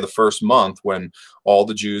 10th day of the first month, when all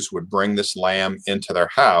the Jews would bring this lamb into their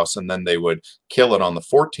house and then they would kill it on the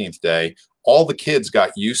 14th day, all the kids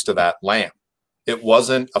got used to that lamb. It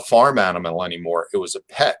wasn't a farm animal anymore. It was a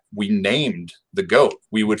pet. We named the goat.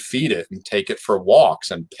 We would feed it and take it for walks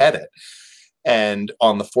and pet it. And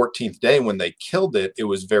on the 14th day, when they killed it, it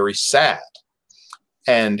was very sad.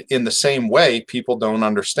 And in the same way, people don't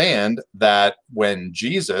understand that when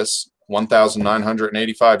Jesus,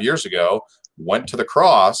 1,985 years ago, went to the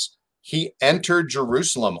cross, he entered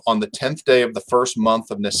Jerusalem on the 10th day of the first month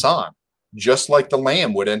of Nisan, just like the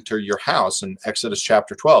lamb would enter your house in Exodus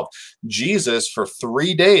chapter 12. Jesus, for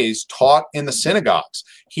 3 days, taught in the synagogues.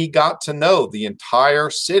 He got to know the entire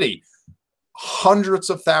city. Hundreds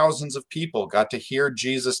of thousands of people got to hear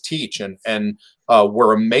Jesus teach and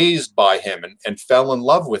were amazed by him and fell in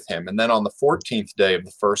love with him. And then on the 14th day of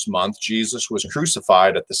the first month, Jesus was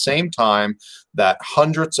crucified at the same time that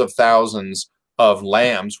hundreds of thousands of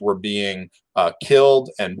lambs were being killed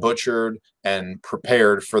and butchered and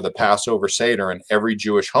prepared for the Passover Seder in every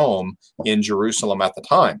Jewish home in Jerusalem at the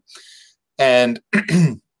time. And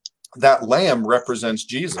that lamb represents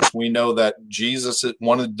Jesus. We know that Jesus,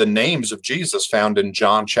 one of the names of Jesus found in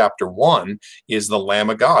John chapter 1 is the Lamb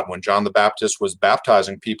of God. When John the Baptist was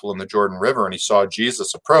baptizing people in the Jordan River and he saw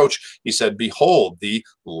Jesus approach, he said, "Behold, the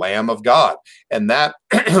Lamb of God." And that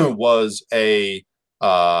was a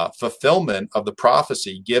fulfillment of the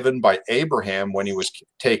prophecy given by Abraham when he was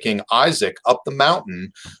taking Isaac up the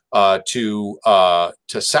mountain to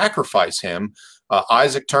sacrifice him.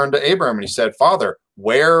 Isaac turned to Abraham and he said, "Father,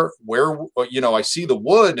 where, I see the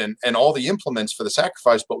wood and all the implements for the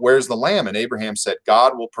sacrifice, but where's the lamb?" And Abraham said,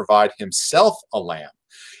 "God will provide himself a lamb."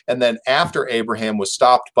 And then after Abraham was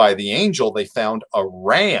stopped by the angel, they found a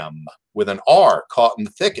ram with an R caught in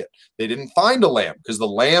the thicket. They didn't find a lamb because the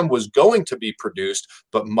lamb was going to be produced,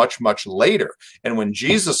 but much, much later. And when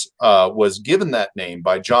Jesus was given that name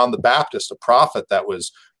by John the Baptist, a prophet that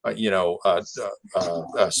was,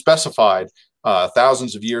 specified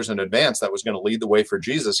thousands of years in advance that was going to lead the way for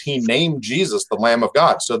Jesus, he named Jesus the Lamb of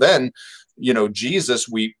God. So then, Jesus,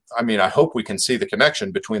 I hope we can see the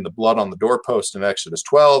connection between the blood on the doorpost in Exodus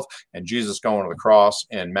 12 and Jesus going to the cross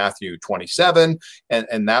in Matthew 27.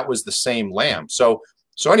 And that was the same lamb. So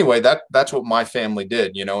anyway, that's what my family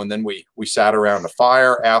did, and then we sat around a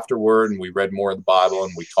fire afterward and we read more of the Bible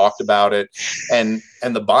and we talked about it. And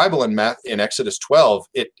the Bible in Exodus 12,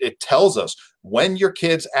 it tells us when your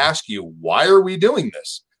kids ask you, "Why are we doing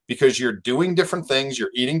this?" Because you're doing different things,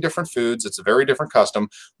 you're eating different foods, it's a very different custom.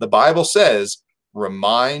 The Bible says,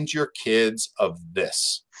 remind your kids of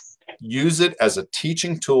this. Use it as a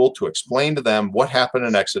teaching tool to explain to them what happened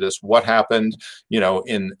in Exodus, what happened,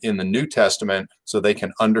 in the New Testament, so they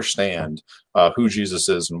can understand who Jesus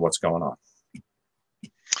is and what's going on.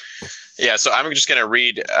 Yeah, so I'm just going to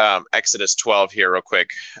read Exodus 12 here real quick.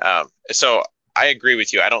 So I agree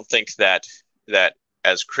with you. I don't think that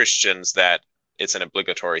as Christians that it's an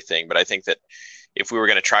obligatory thing, but I think that if we were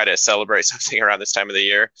going to try to celebrate something around this time of the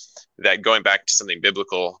year, that going back to something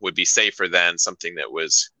biblical would be safer than something that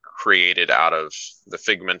was created out of the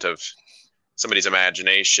figment of somebody's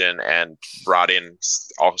imagination and brought in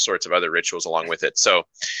all sorts of other rituals along with it. So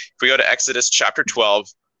if we go to Exodus chapter 12,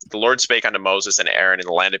 the Lord spake unto Moses and Aaron in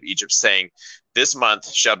the land of Egypt, saying, This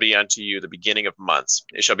month shall be unto you the beginning of months.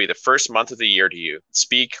 It shall be the first month of the year to you.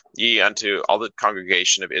 Speak ye unto all the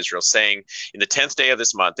congregation of Israel, saying, In the 10th day of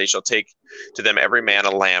this month they shall take to them every man a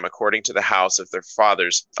lamb according to the house of their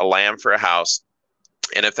fathers, a lamb for a house.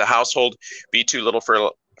 And if the household be too little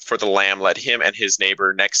for the lamb, let him and his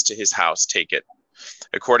neighbor next to his house take it.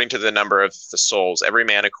 According to the number of the souls, every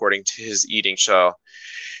man according to his eating shall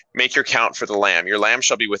make your count for the lamb. Your lamb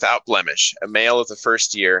shall be without blemish, a male of the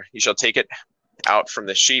first year. You shall take it out from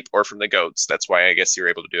the sheep or from the goats. That's why I guess you're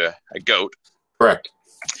able to do a goat. Correct.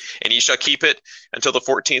 And ye shall keep it until the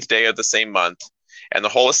 14th day of the same month. And the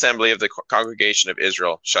whole assembly of the congregation of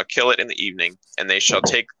Israel shall kill it in the evening, and they shall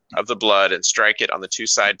take of the blood and strike it on the two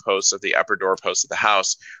side posts of the upper doorposts of the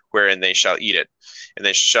house, wherein they shall eat it. And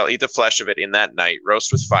they shall eat the flesh of it in that night,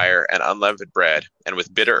 roast with fire and unleavened bread, and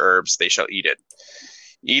with bitter herbs they shall eat it.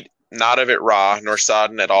 Eat not of it raw, nor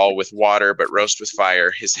sodden at all with water, but roast with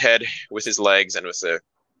fire, his head with his legs, and with the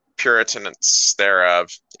puritance thereof.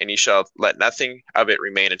 And ye shall let nothing of it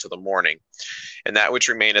remain until the morning. And that which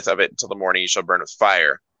remaineth of it until the morning ye shall burn with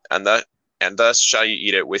fire. And thus shall you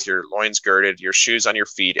eat it with your loins girded, your shoes on your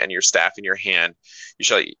feet, and your staff in your hand. You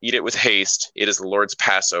shall eat it with haste. It is the Lord's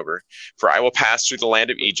Passover. For I will pass through the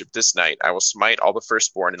land of Egypt this night. I will smite all the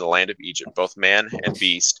firstborn in the land of Egypt, both man and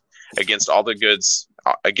beast. Against all the gods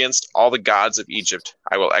of Egypt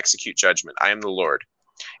I will execute judgment. I am the Lord.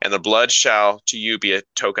 And the blood shall to you be a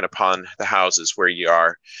token upon the houses where ye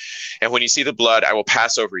are. And when you see the blood, I will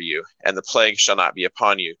pass over you, and the plague shall not be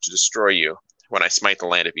upon you to destroy you when I smite the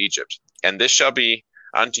land of Egypt. And this shall be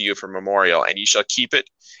unto you for memorial, and ye shall keep it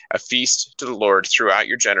a feast to the Lord throughout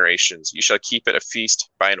your generations. You shall keep it a feast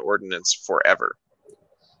by an ordinance forever.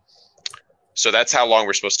 So that's how long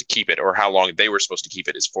we're supposed to keep it, or how long they were supposed to keep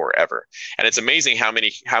it, is forever. And it's amazing how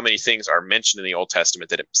many things are mentioned in the Old Testament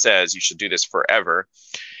that it says you should do this forever.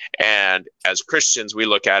 And as Christians, we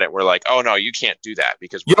look at it, we're like, oh no, you can't do that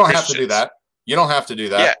because you don't have to do that. You don't have to do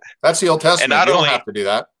that. Yeah. That's the Old Testament. You don't have to do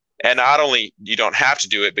that. And not only you don't have to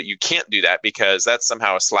do it, but you can't do that because that's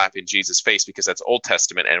somehow a slap in Jesus' face because that's Old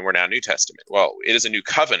Testament and we're now New Testament. Well, it is a new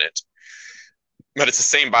covenant, but it's the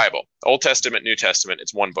same Bible. Old Testament, New Testament,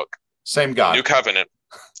 it's one book. Same God. New covenant.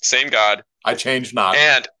 Same God. I changed not.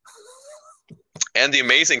 And the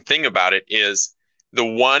amazing thing about it is the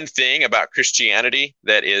one thing about Christianity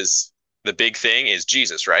that is the big thing is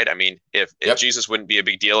Jesus, right? I mean, if Yep. Jesus wouldn't be a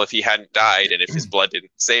big deal if he hadn't died and if his blood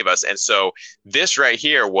didn't save us. And so this right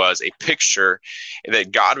here was a picture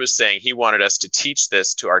that God was saying he wanted us to teach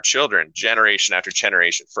this to our children, generation after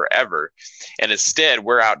generation, forever. And instead,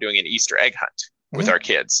 we're out doing an Easter egg hunt with our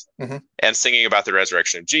kids and singing about the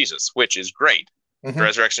resurrection of Jesus, which is great. The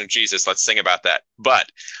resurrection of Jesus, let's sing about that. But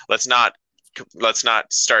let's not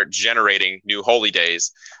start generating new holy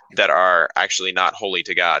days that are actually not holy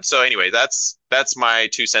to God. So anyway, that's my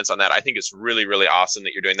 2 cents on that. I think it's really, really awesome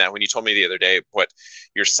that you're doing that. When you told me the other day what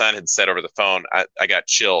your son had said over the phone, I got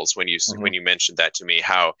chills when you mentioned that to me,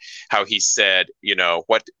 how he said,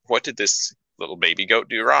 what did this little baby goat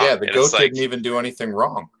do wrong? Yeah, the goat didn't even do anything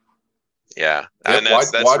wrong. Yeah. And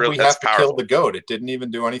why do we have to kill the goat? It didn't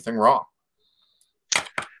even do anything wrong.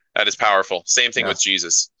 That is powerful. Same thing with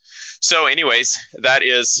Jesus. So anyways, that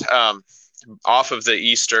is off of the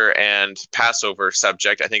Easter and Passover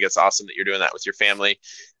subject. I think it's awesome that you're doing that with your family.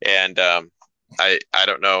 And I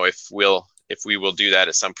don't know if we will do that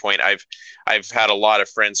at some point. I've had a lot of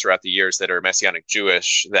friends throughout the years that are Messianic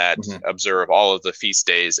Jewish that observe all of the feast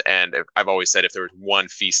days. And I've always said if there was one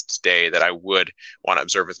feast day that I would want to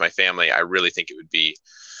observe with my family, I really think it would be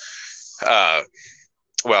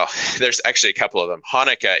well, there's actually a couple of them.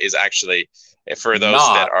 Hanukkah is actually, for those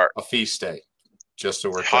that are a feast day. Just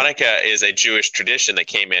so we're Hanukkah is a Jewish tradition that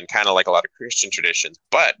came in kind of like a lot of Christian traditions.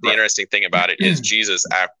 But the interesting thing about it is Jesus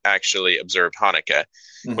actually observed Hanukkah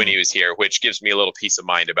when he was here, which gives me a little peace of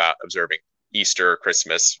mind about observing Easter or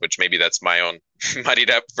Christmas, which maybe that's my own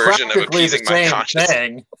muddied up version of appeasing my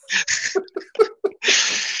conscience.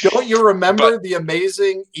 Don't you remember the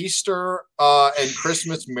amazing Easter and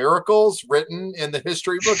Christmas miracles written in the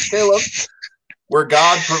history books, Caleb? Where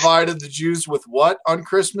God provided the Jews with what on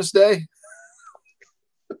Christmas Day?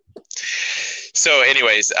 So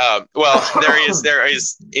anyways, well, there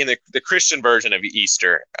is in the Christian version of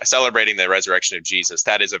Easter, celebrating the resurrection of Jesus.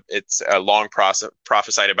 It's a long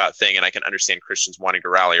prophesied about thing, and I can understand Christians wanting to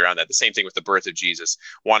rally around that. The same thing with the birth of Jesus,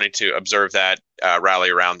 wanting to observe that, rally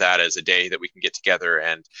around that as a day that we can get together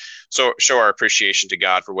and so show our appreciation to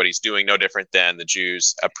God for what he's doing. No different than the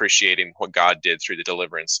Jews appreciating what God did through the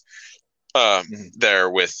deliverance there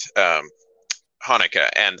with Hanukkah.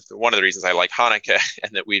 And one of the reasons I like Hanukkah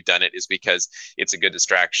and that we've done it is because it's a good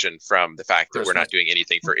distraction from the fact that we're not doing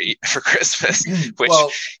anything for Christmas,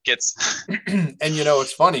 which gets. And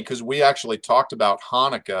it's funny because we actually talked about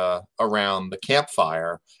Hanukkah around the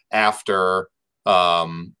campfire after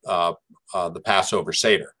the Passover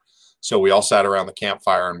Seder. So we all sat around the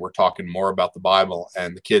campfire and we're talking more about the Bible,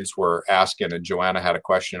 and the kids were asking, and Joanna had a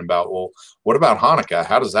question about, well, what about Hanukkah?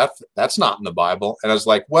 How does that's not in the Bible. And I was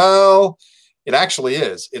like, well, it actually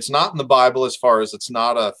is. It's not in the Bible as far as it's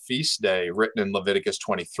not a feast day written in Leviticus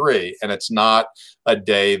 23, and it's not a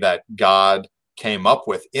day that God came up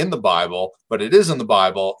with in the Bible, but it is in the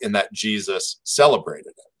Bible in that Jesus celebrated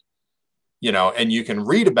it. And you can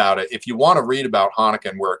read about it. If you want to read about Hanukkah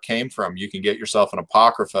and where it came from, you can get yourself an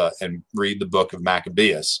Apocrypha and read the book of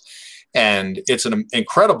Maccabeus. And it's an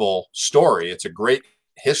incredible story. It's a great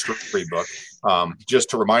history book. Just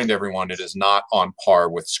to remind everyone, it is not on par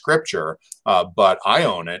with Scripture, but I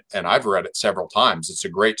own it and I've read it several times. It's a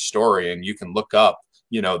great story, and you can look up,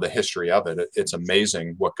 the history of it. It's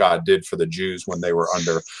amazing what God did for the Jews when they were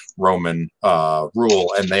under Roman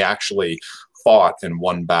rule, and they actually fought and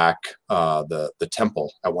won back the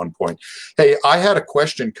temple at one point. Hey, I had a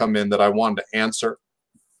question come in that I wanted to answer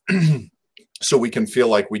so we can feel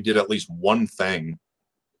like we did at least one thing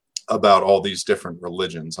about all these different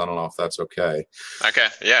religions. I don't know if that's okay. Okay.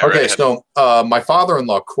 Yeah. Okay. So my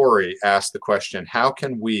father-in-law, Corey, asked the question, how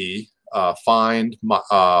can we find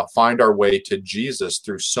our way to Jesus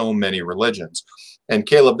through so many religions? And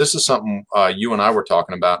Caleb, this is something you and I were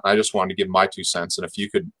talking about. And I just wanted to give my 2 cents, and if you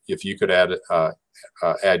could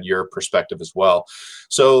add your perspective as well.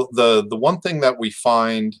 So the one thing that we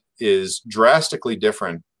find is drastically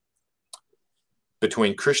different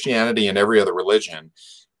between Christianity and every other religion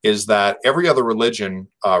is that every other religion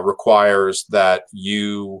requires that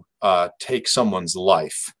you take someone's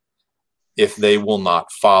life if they will not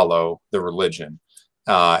follow the religion.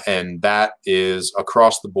 And that is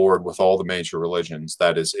across the board with all the major religions.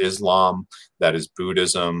 That is Islam, that is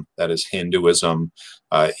Buddhism, that is Hinduism.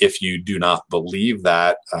 If you do not believe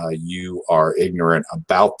that, you are ignorant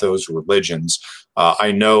about those religions.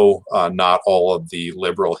 I know not all of the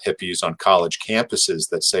liberal hippies on college campuses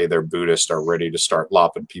that say they're Buddhist are ready to start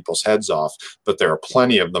lopping people's heads off, but there are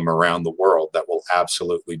plenty of them around the world that will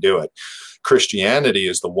absolutely do it. Christianity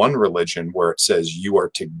is the one religion where it says you are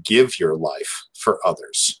to give your life for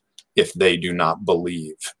others if they do not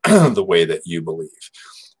believe the way that you believe.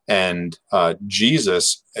 And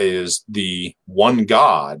Jesus is the one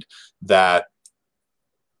God that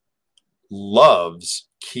loves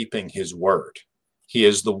keeping his word. He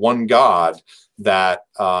is the one God that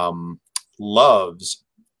loves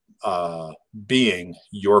being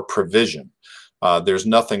your provision. There's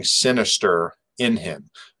nothing sinister in him.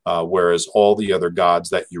 Whereas all the other gods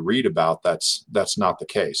that you read about, that's not the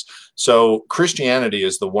case. So Christianity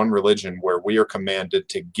is the one religion where we are commanded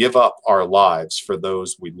to give up our lives for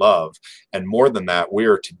those we love. And more than that, we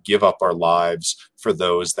are to give up our lives for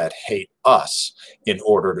those that hate us in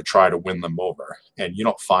order to try to win them over. And you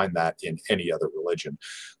don't find that in any other religion.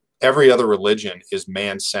 Every other religion is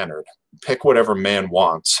man-centered. Pick whatever man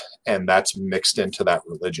wants, and that's mixed into that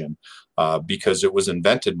religion because it was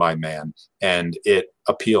invented by man, and it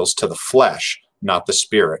appeals to the flesh, not the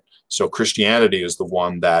spirit. So Christianity is the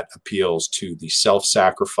one that appeals to the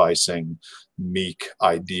self-sacrificing, meek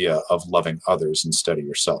idea of loving others instead of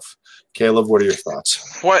yourself. Caleb, what are your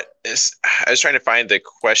thoughts? I was trying to find the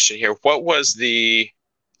question here. What was the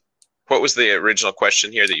original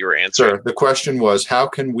question here that you were answering? Sure. The question was, how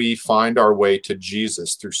can we find our way to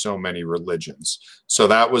Jesus through so many religions? So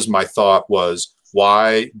that was my thought was,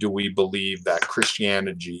 why do we believe that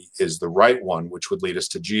Christianity is the right one, which would lead us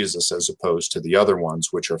to Jesus, as opposed to the other ones,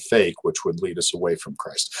 which are fake, which would lead us away from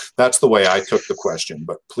Christ? That's the way I took the question,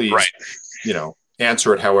 but please,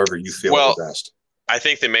 answer it however you feel is best. I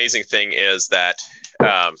think the amazing thing is that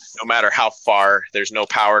no matter how far, there's no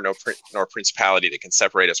power, nor principality that can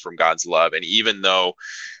separate us from God's love. And even though,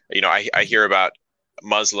 I hear about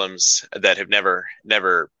Muslims that have never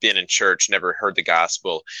been in church, never heard the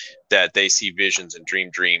gospel, that they see visions and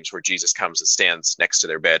dreams where Jesus comes and stands next to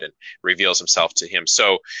their bed and reveals himself to him.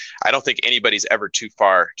 So I don't think anybody's ever too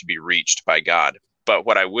far to be reached by God. But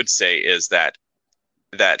what I would say is that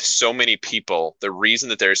so many people, the reason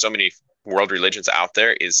that there are so many world religions out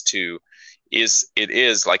there is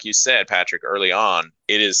like you said, Patrick, early on,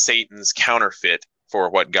 it is Satan's counterfeit for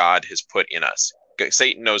what God has put in us.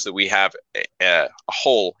 Satan knows that we have a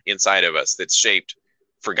hole inside of us that's shaped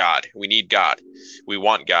for God. We need God. We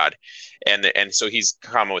want God. And so he's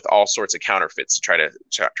come with all sorts of counterfeits to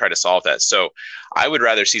try to solve that. So I would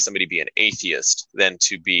rather see somebody be an atheist than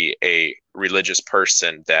to be a religious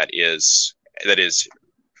person that is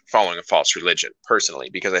following a false religion,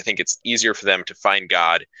 personally, because I think it's easier for them to find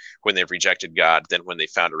God when they've rejected God than when they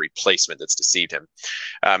found a replacement that's deceived him.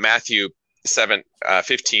 Matthew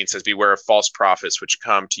 7:15 says, "Beware of false prophets which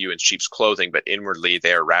come to you in sheep's clothing, but inwardly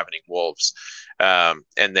they are ravening wolves." And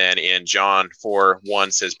then in John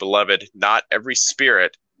 4:1 says, Beloved,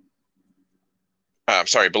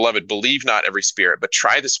 believe not every spirit, but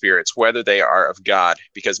try the spirits, whether they are of God,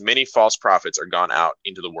 because many false prophets are gone out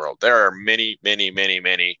into the world. There are many, many, many,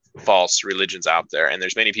 many false religions out there, and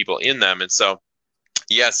there's many people in them. And so,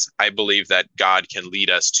 yes, I believe that God can lead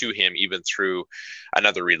us to him even through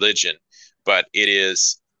another religion. But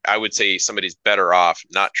I would say somebody's better off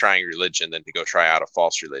not trying religion than to go try out a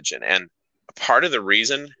false religion. And part of the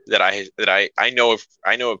reason that I know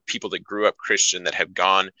of people that grew up Christian that have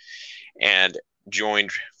gone and joined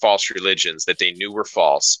false religions that they knew were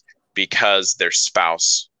false because their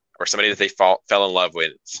spouse or somebody that they fell in love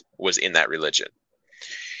with was in that religion.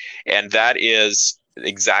 And that is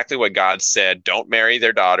exactly what God said. Don't marry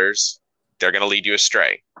their daughters. They're going to lead you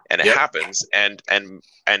astray. And it happens. And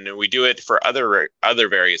we do it for other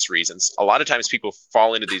various reasons. A lot of times people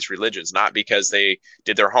fall into these religions, not because they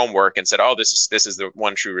did their homework and said, oh, this is the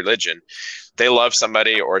one true religion. They love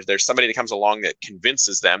somebody, or there's somebody that comes along that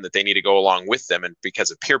convinces them that they need to go along with them. And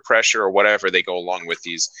because of peer pressure or whatever, they go along with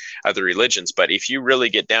these other religions. But if you really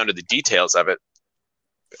get down to the details of it,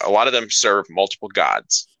 a lot of them serve multiple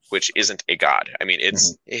gods, which isn't a god. I mean,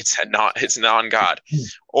 it's non-God,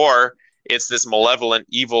 or it's this malevolent,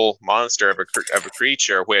 evil monster of a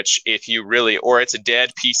creature, which or it's a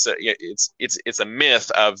dead piece of, it's a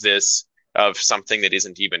myth of something that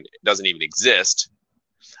doesn't even exist,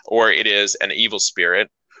 or it is an evil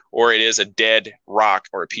spirit, or it is a dead rock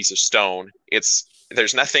or a piece of stone.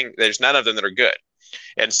 There's none of them that are good.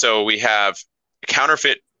 And so we have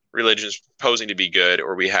counterfeit religions posing to be good,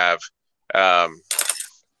 or we have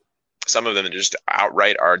some of them that just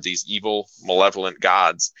outright are these evil, malevolent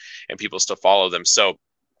gods, and people still follow them. So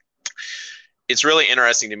it's really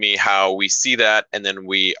interesting to me how we see that, and then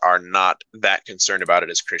we are not that concerned about it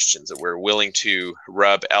as Christians, that we're willing to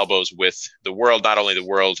rub elbows with the world, not only the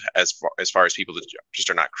world as far as people that just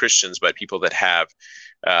are not Christians, but people that have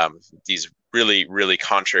these really, really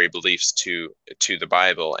contrary beliefs to the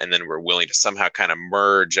Bible. And then we're willing to somehow kind of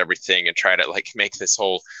merge everything and try to make this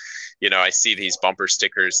whole, I see these bumper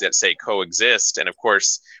stickers that say coexist. And of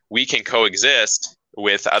course we can coexist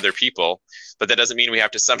with other people, but that doesn't mean we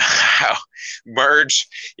have to somehow merge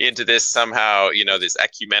into this somehow, this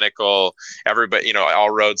ecumenical, everybody, all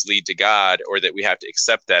roads lead to God, or that we have to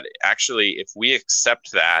accept that. Actually, if we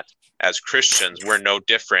accept that as Christians, we're no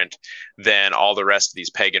different than all the rest of these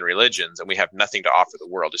pagan religions, and we have nothing to offer the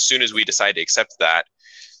world. As soon as we decide to accept that,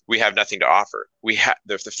 we have nothing to offer. We have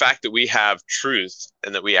the fact that we have truth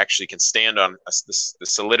and that we actually can stand on the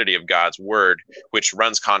solidity of God's word, which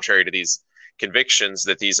runs contrary to these convictions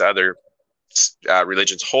that these other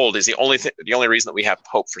religions hold, is the only reason that we have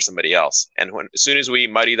hope for somebody else. And as soon as we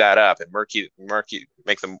muddy that up and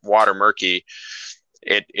make the water murky,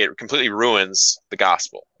 it completely ruins the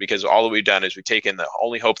gospel, because all that we've done is we've taken the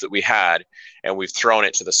only hope that we had and we've thrown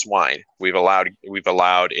it to the swine. We've allowed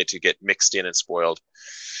it to get mixed in and spoiled.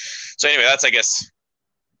 So anyway,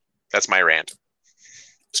 that's my rant.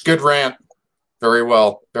 It's a good rant. Very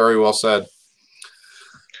well said.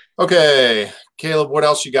 Okay, Caleb, what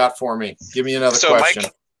else you got for me? Give me another question.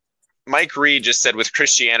 Mike Reed just said, with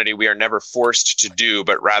Christianity, we are never forced to do,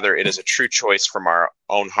 but rather it is a true choice from our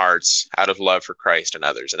own hearts out of love for Christ and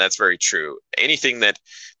others. And that's very true. Anything that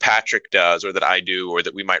Patrick does or that I do or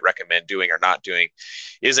that we might recommend doing or not doing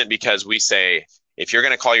isn't because we say, if you're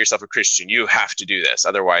going to call yourself a Christian, you have to do this.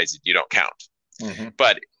 Otherwise, you don't count. Mm-hmm.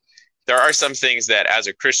 But there are some things that as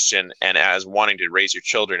a Christian and as wanting to raise your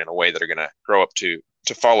children in a way that are going to grow up to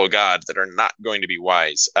follow God, that are not going to be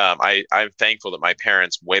wise. I'm thankful that my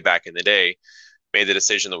parents way back in the day made the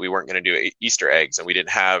decision that we weren't going to do Easter eggs, and we didn't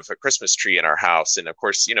have a Christmas tree in our house. And of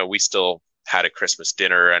course, we still had a Christmas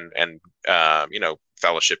dinner and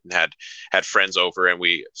fellowship and had friends over, and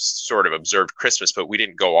we sort of observed Christmas, but we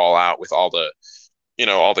didn't go all out with all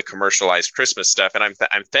the commercialized Christmas stuff. And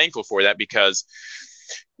I'm thankful for that, because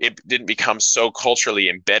it didn't become so culturally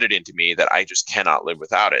embedded into me that I just cannot live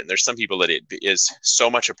without it. And there's some people that it is so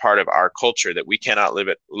much a part of our culture that we cannot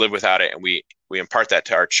live without it. And we impart that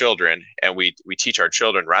to our children, and we teach our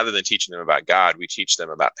children, rather than teaching them about God, we teach them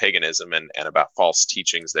about paganism and about false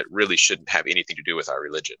teachings that really shouldn't have anything to do with our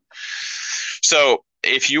religion. So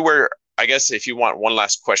if you want one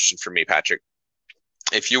last question from me, Patrick,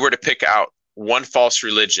 if you were to pick out one false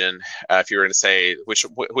religion, if you were to say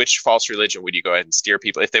which false religion would you go ahead and steer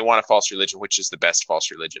people, if they want a false religion, which is the best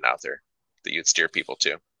false religion out there that you'd steer people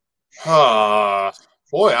to?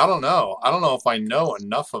 Boy, I don't know if I know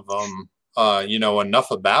enough of them,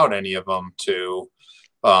 enough about any of them to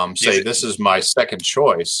say this is my second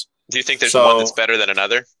choice. Do you think there's one that's better than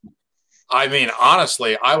another? I mean,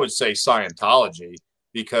 honestly, I would say Scientology,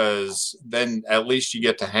 because then at least you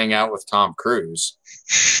get to hang out with Tom Cruise.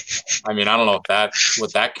 I mean, I don't know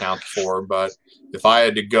what that counts for, but if I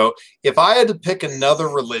had to pick another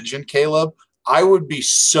religion, Caleb, I would be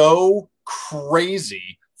so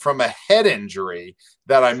crazy from a head injury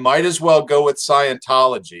that I might as well go with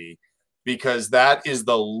Scientology, because that is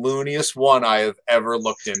the looniest one I have ever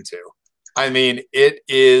looked into. I mean, it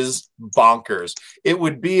is bonkers. It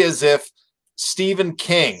would be as if Stephen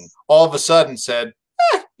King all of a sudden said,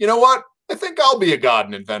 you know what? I think I'll be a god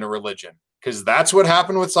and invent a religion, because that's what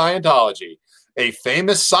happened with Scientology. A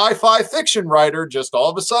famous sci-fi fiction writer just all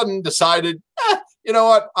of a sudden decided, you know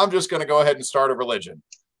what? I'm just going to go ahead and start a religion.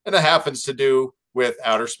 And it happens to do with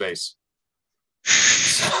outer space.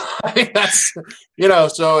 I mean, that's,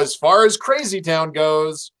 so as far as Crazy Town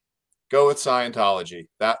goes, go with Scientology.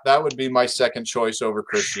 That would be my second choice over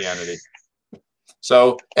Christianity.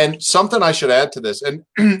 So, and something I should add to this, and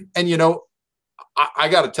I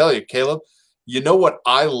got to tell you, Caleb, you know what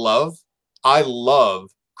I love? I love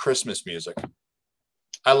Christmas music.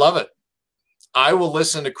 I love it. I will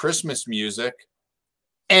listen to Christmas music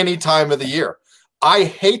any time of the year. I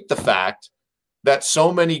hate the fact that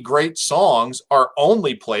so many great songs are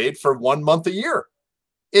only played for 1 month a year.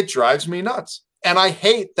 It drives me nuts. And I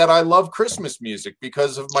hate that I love Christmas music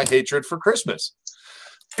because of my hatred for Christmas.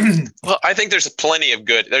 Well, I think there's plenty of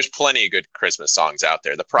good Christmas songs out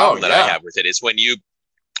there. The problem that I have with it is when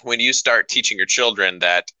you start teaching your children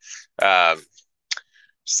that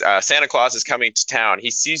Santa Claus is coming to town. He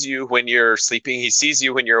sees you when you're sleeping. He sees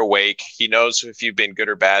you when you're awake. He knows if you've been good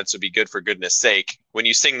or bad, so be good for goodness sake. When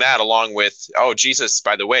you sing that along with, Jesus,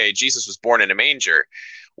 by the way, Jesus was born in a manger.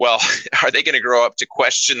 Well, are they going to grow up to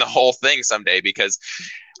question the whole thing someday? Because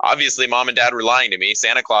obviously mom and dad were lying to me.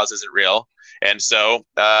 Santa Claus isn't real. And so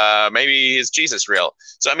maybe is Jesus real?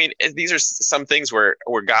 So, I mean, these are some things where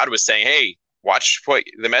God was saying, hey, watch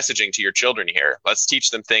the messaging to your children here. Let's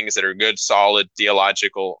teach them things that are good, solid,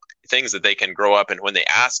 theological things that they can grow up. And when they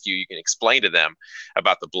ask you, you can explain to them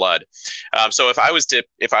about the blood. So if I was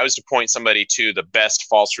to point somebody to the best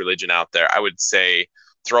false religion out there, I would say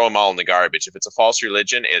throw them all in the garbage. If it's a false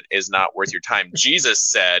religion, it is not worth your time.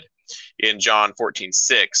 Jesus said in John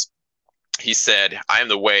 14:6, he said, I am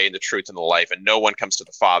the way, the truth, and the life, and no one comes to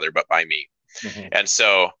the Father but by me. Mm-hmm. And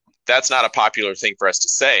so that's not a popular thing for us to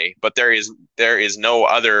say, but there is no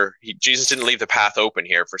other. Jesus didn't leave the path open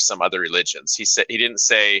here for some other religions. He didn't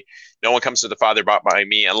say no one comes to the Father but by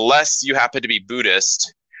me, unless you happen to be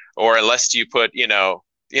Buddhist, or unless you put you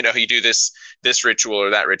do this ritual or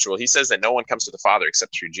that ritual. He says that no one comes to the Father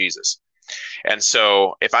except through Jesus. And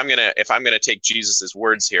so if I'm gonna take Jesus's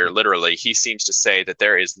words here literally, he seems to say that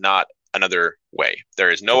there is not another way.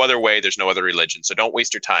 There is no other way. There's no other religion. So don't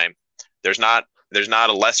waste your time. There's not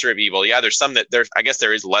a lesser of evil. Yeah, there's some that I guess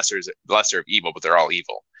there is lesser of evil, but they're all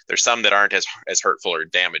evil. There's some that aren't as hurtful or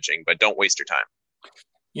damaging, but don't waste your time.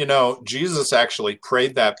 Jesus actually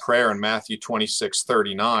prayed that prayer in Matthew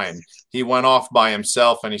 26:39. He went off by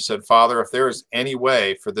himself and he said, Father, if there is any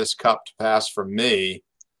way for this cup to pass from me,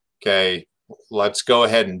 okay, let's go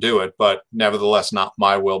ahead and do it. But nevertheless, not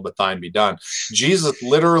my will, but thine be done. Jesus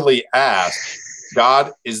literally asked,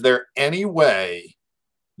 God, is there any way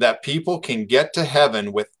that people can get to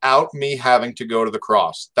heaven without me having to go to the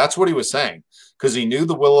cross? That's what he was saying, because he knew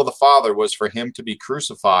the will of the Father was for him to be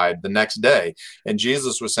crucified the next day. And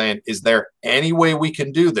Jesus was saying, is there any way we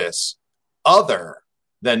can do this other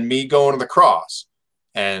than me going to the cross?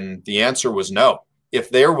 And the answer was no. If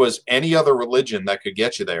there was any other religion that could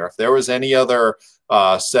get you there, if there was any other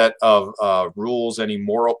set of rules, any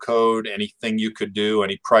moral code, anything you could do,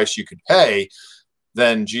 any price you could pay,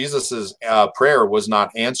 then Jesus's prayer was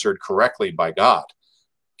not answered correctly by God.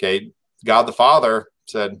 Okay, God the Father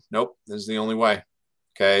said, nope, this is the only way.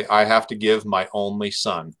 Okay, I have to give my only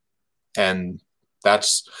son. And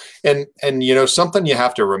that's, and something you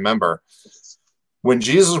have to remember. When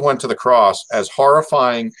Jesus went to the cross, as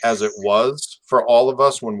horrifying as it was for all of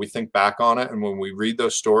us when we think back on it and when we read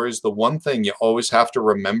those stories, the one thing you always have to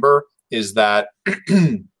remember is that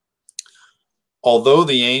although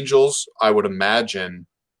the angels, I would imagine,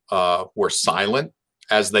 were silent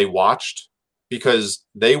as they watched, because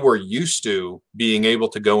they were used to being able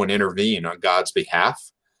to go and intervene on God's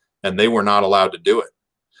behalf, and they were not allowed to do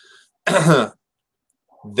it.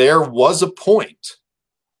 There was a point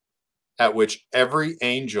at which every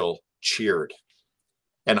angel cheered.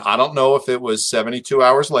 And I don't know if it was 72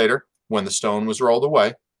 hours later when the stone was rolled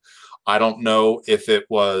away. I don't know if it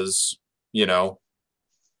was,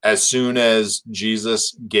 as soon as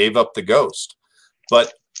Jesus gave up the ghost.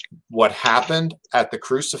 But what happened at the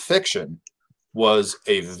crucifixion was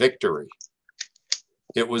a victory.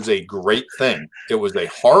 It was a great thing. It was a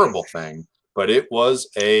horrible thing, but it was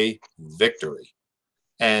a victory.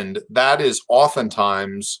 And that is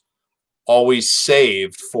oftentimes always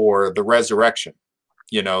saved for the resurrection.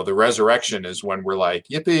 The resurrection is when we're like,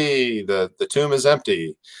 yippee, the tomb is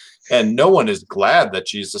empty. And no one is glad that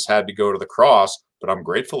Jesus had to go to the cross, but I'm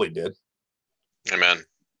grateful he did. Amen.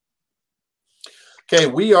 Okay,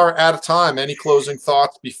 we are out of time. Any closing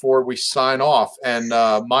thoughts before we sign off? And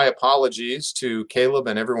my apologies to Caleb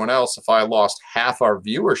and everyone else if I lost half our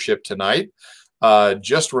viewership tonight.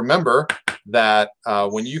 Just remember that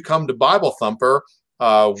when you come to Bible Thumper,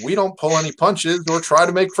 we don't pull any punches or try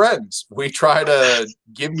to make friends. We try to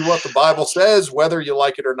give you what the Bible says, whether you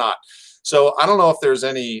like it or not. So I don't know if there's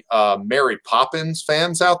any Mary Poppins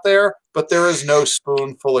fans out there, but there is no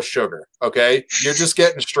spoonful of sugar, okay? You're just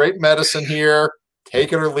getting straight medicine here.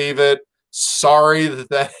 Take it or leave it. Sorry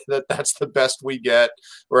that's the best we get,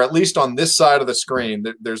 or at least on this side of the screen,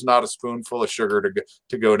 there's not a spoonful of sugar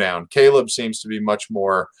to go down. Caleb seems to be much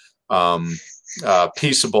more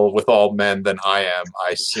peaceable with all men than I am.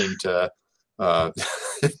 I seem to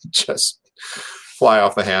just fly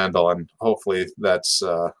off the handle, and hopefully that's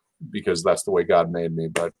because that's the way God made me,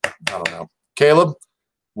 but I don't know. Caleb,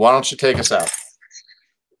 why don't you take us out?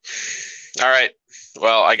 All right.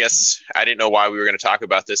 Well, I guess I didn't know why we were going to talk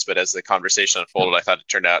about this, but as the conversation unfolded, I thought it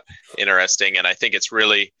turned out interesting. And I think it's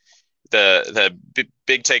really the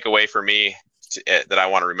big takeaway for me that I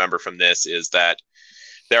want to remember from this is that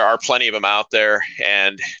there are plenty of them out there.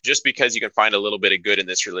 And just because you can find a little bit of good in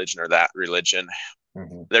this religion or that religion,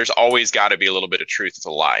 there's always got to be a little bit of truth to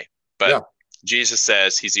the lie. But Jesus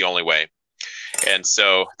says he's the only way. And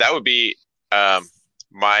so that would be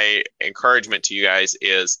my encouragement to you guys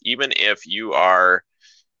is even if you're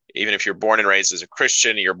born and raised as a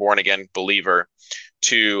Christian, you're born again believer,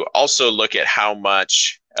 to also look at how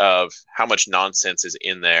much nonsense is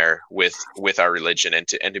in there with our religion, and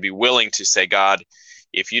to be willing to say, God,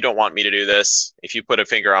 if you don't want me to do this, if you put a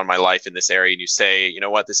finger on my life in this area and you say, you know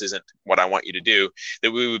what, this isn't what I want you to do,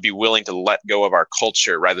 that we would be willing to let go of our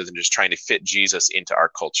culture rather than just trying to fit Jesus into our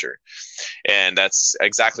culture. And that's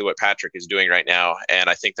exactly what Patrick is doing right now. And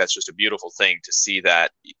I think that's just a beautiful thing to see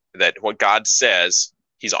that what God says,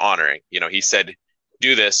 he's honoring. He said,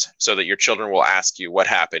 do this so that your children will ask you what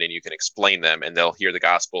happened and you can explain them and they'll hear the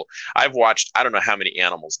gospel. I've watched, I don't know how many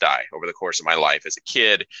animals die over the course of my life. As a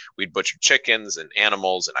kid, we'd butcher chickens and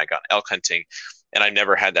animals, and I got elk hunting, and I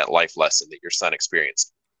never had that life lesson that your son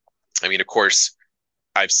experienced. I mean, of course,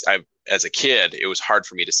 I've as a kid, it was hard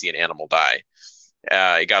for me to see an animal die.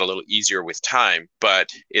 It got a little easier with time, but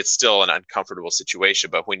it's still an uncomfortable situation.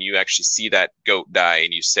 But when you actually see that goat die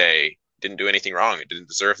and you say, didn't do anything wrong, it didn't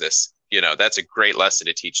deserve this, that's a great lesson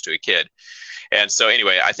to teach to a kid. And so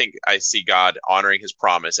anyway, I think I see God honoring his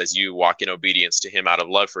promise as you walk in obedience to him out of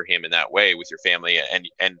love for him in that way with your family,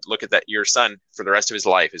 and look at that. Your son for the rest of his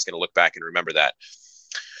life is going to look back and remember that.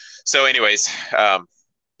 So anyways,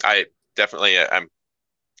 I definitely, I'm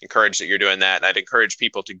encouraged that you're doing that. And I'd encourage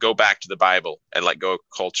people to go back to the Bible and let go of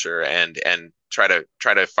culture and try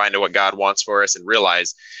to find out what God wants for us, and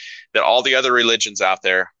realize that all the other religions out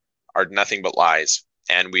there are nothing but lies.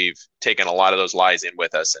 And we've taken a lot of those lies in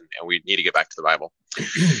with us, and we need to get back to the Bible.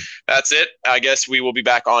 That's it. I guess we will be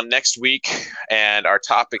back on next week. And our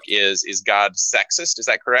topic is God sexist? Is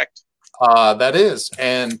that correct? That is.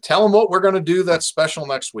 And tell them what we're going to do that's special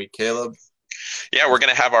next week, Caleb. Yeah, we're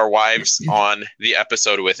going to have our wives on the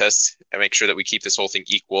episode with us and make sure that we keep this whole thing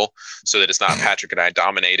equal so that it's not Patrick and I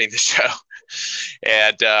dominating the show.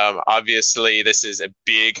 And obviously, this is a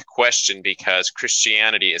big question because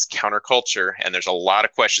Christianity is counterculture, and there's a lot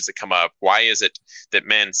of questions that come up. Why is it that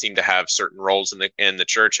men seem to have certain roles in the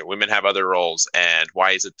church and women have other roles? And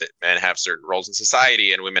why is it that men have certain roles in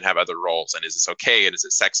society and women have other roles? And is this okay? And is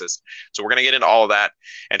it sexist? So we're going to get into all of that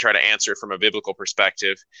and try to answer it from a biblical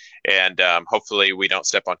perspective. And hopefully we don't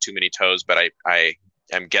step on too many toes, but I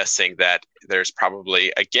am guessing that there's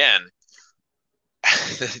probably, again,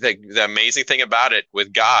 the amazing thing about it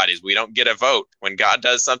with God is we don't get a vote. When God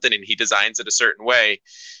does something and he designs it a certain way,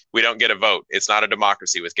 we don't get a vote. It's not a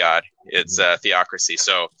democracy with God. It's a theocracy.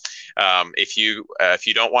 So if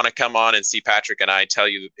you don't want to come on and see Patrick and I tell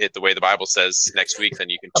you it the way the Bible says next week, then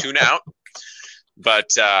you can tune out.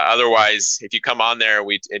 But otherwise, if you come on there,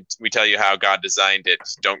 we tell you how God designed it.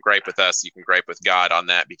 Don't gripe with us. You can gripe with God on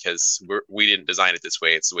that because we didn't design it this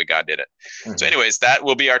way. It's the way God did it. Mm-hmm. So anyways, that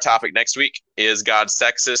will be our topic next week. Is God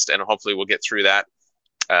sexist? And hopefully we'll get through that.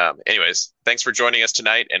 Anyways, thanks for joining us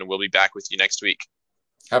tonight, and we'll be back with you next week.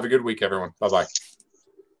 Have a good week, everyone. Bye-bye.